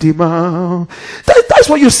Redeemer. That's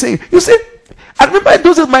what you sing. You see, I remember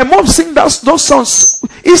those days, my mom sing those songs.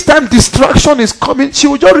 Each time distraction is coming, she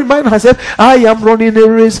would just remind herself, I am running a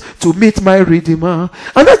race to meet my Redeemer.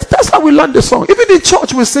 And that's how we learn the song. Even in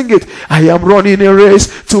church we sing it. I am running a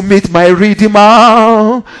race to meet my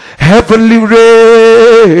Redeemer. Heavenly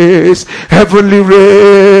race, heavenly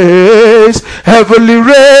race, heavenly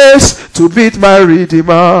race to meet my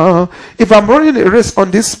Redeemer. If I'm running a race on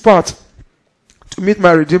this spot to meet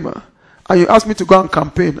my Redeemer, and you ask me to go and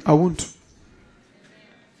campaign, I won't.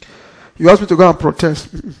 You ask me to go and protest.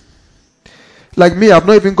 Like me, I've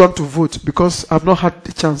not even gone to vote because I've not had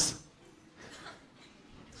the chance.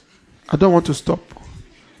 I don't want to stop.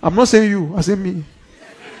 I'm not saying you, I say me.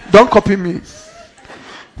 Don't copy me.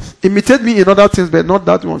 Imitate me in other things, but not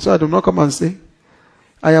that one. So I do not come and say,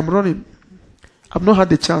 I am running. I've not had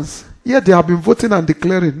the chance. Yet they have been voting and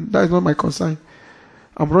declaring. That is not my concern.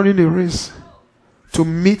 I'm running a race to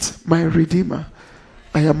meet my Redeemer.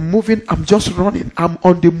 I am moving. I'm just running. I'm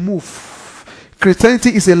on the move.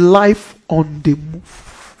 Christianity is a life on the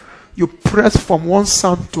move. You press from one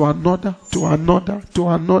sound to another, to another, to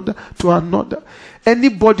another, to another.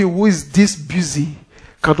 Anybody who is this busy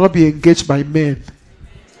cannot be engaged by men.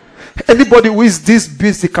 Anybody who is this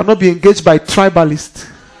busy cannot be engaged by tribalists.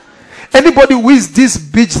 Anybody who is this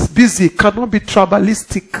busy cannot be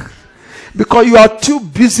tribalistic. Because you are too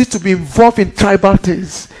busy to be involved in tribal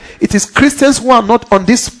things. It is Christians who are not on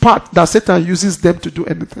this path that Satan uses them to do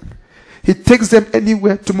anything. He takes them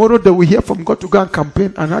anywhere. Tomorrow they will hear from God to go and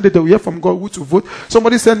campaign. Another day they will hear from God who to vote.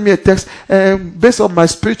 Somebody sent me a text. Based on my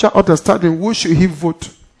spiritual understanding, who should he vote?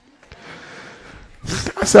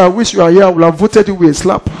 I said, I wish you are here. I would have voted you with a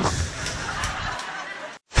slap.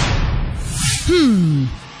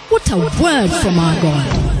 What a word from our God.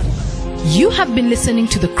 You have been listening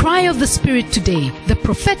to the Cry of the Spirit today, the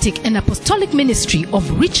prophetic and apostolic ministry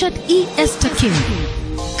of Richard E. S. Takim.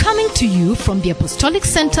 Coming to you from the Apostolic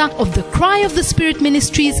Center of the Cry of the Spirit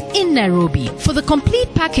Ministries in Nairobi. For the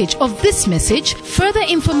complete package of this message, further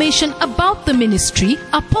information about the ministry,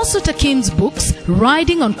 Apostle Takim's books,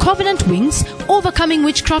 Riding on Covenant Wings, Overcoming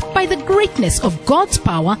Witchcraft by the Greatness of God's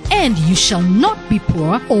Power, and You Shall Not Be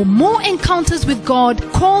Poor, or more encounters with God,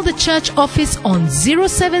 call the church office on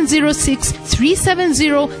 0706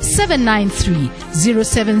 370 793.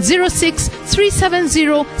 0706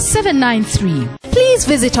 370 793. Please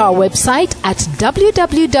visit our website at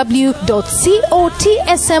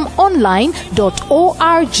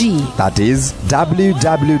www.cotsmonline.org. That is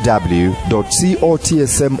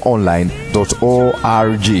www.cotsmonline.org.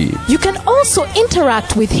 You You can also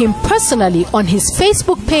interact with him personally on his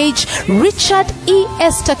Facebook page, Richard E.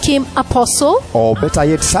 S. Takim Apostle. Or better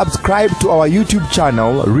yet, subscribe to our YouTube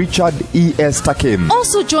channel, Richard E. S. Takim.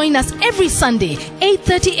 Also join us every Sunday,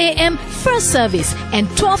 8:30 a.m. first service and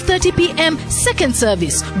 12:30 p.m. second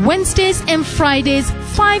service, Wednesdays and Fridays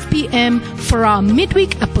 5 p.m. for our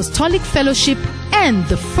midweek apostolic fellowship, and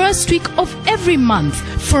the first week of every month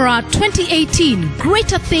for our 2018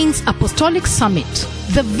 Greater Things Apostolic Summit.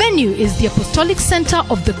 The venue is the Apostolic Center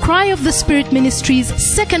of the Cry of the Spirit Ministries,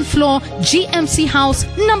 second floor, GMC House,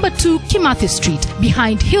 number 2, Kimathi Street,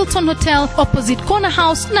 behind Hilton Hotel, opposite Corner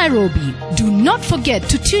House, Nairobi. Do not forget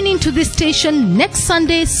to tune in to this station next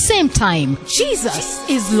Sunday, same time. Jesus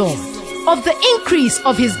is Lord. Of the increase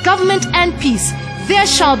of his government and peace, there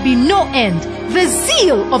shall be no end. The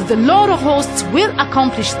zeal of the Lord of hosts will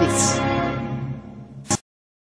accomplish this.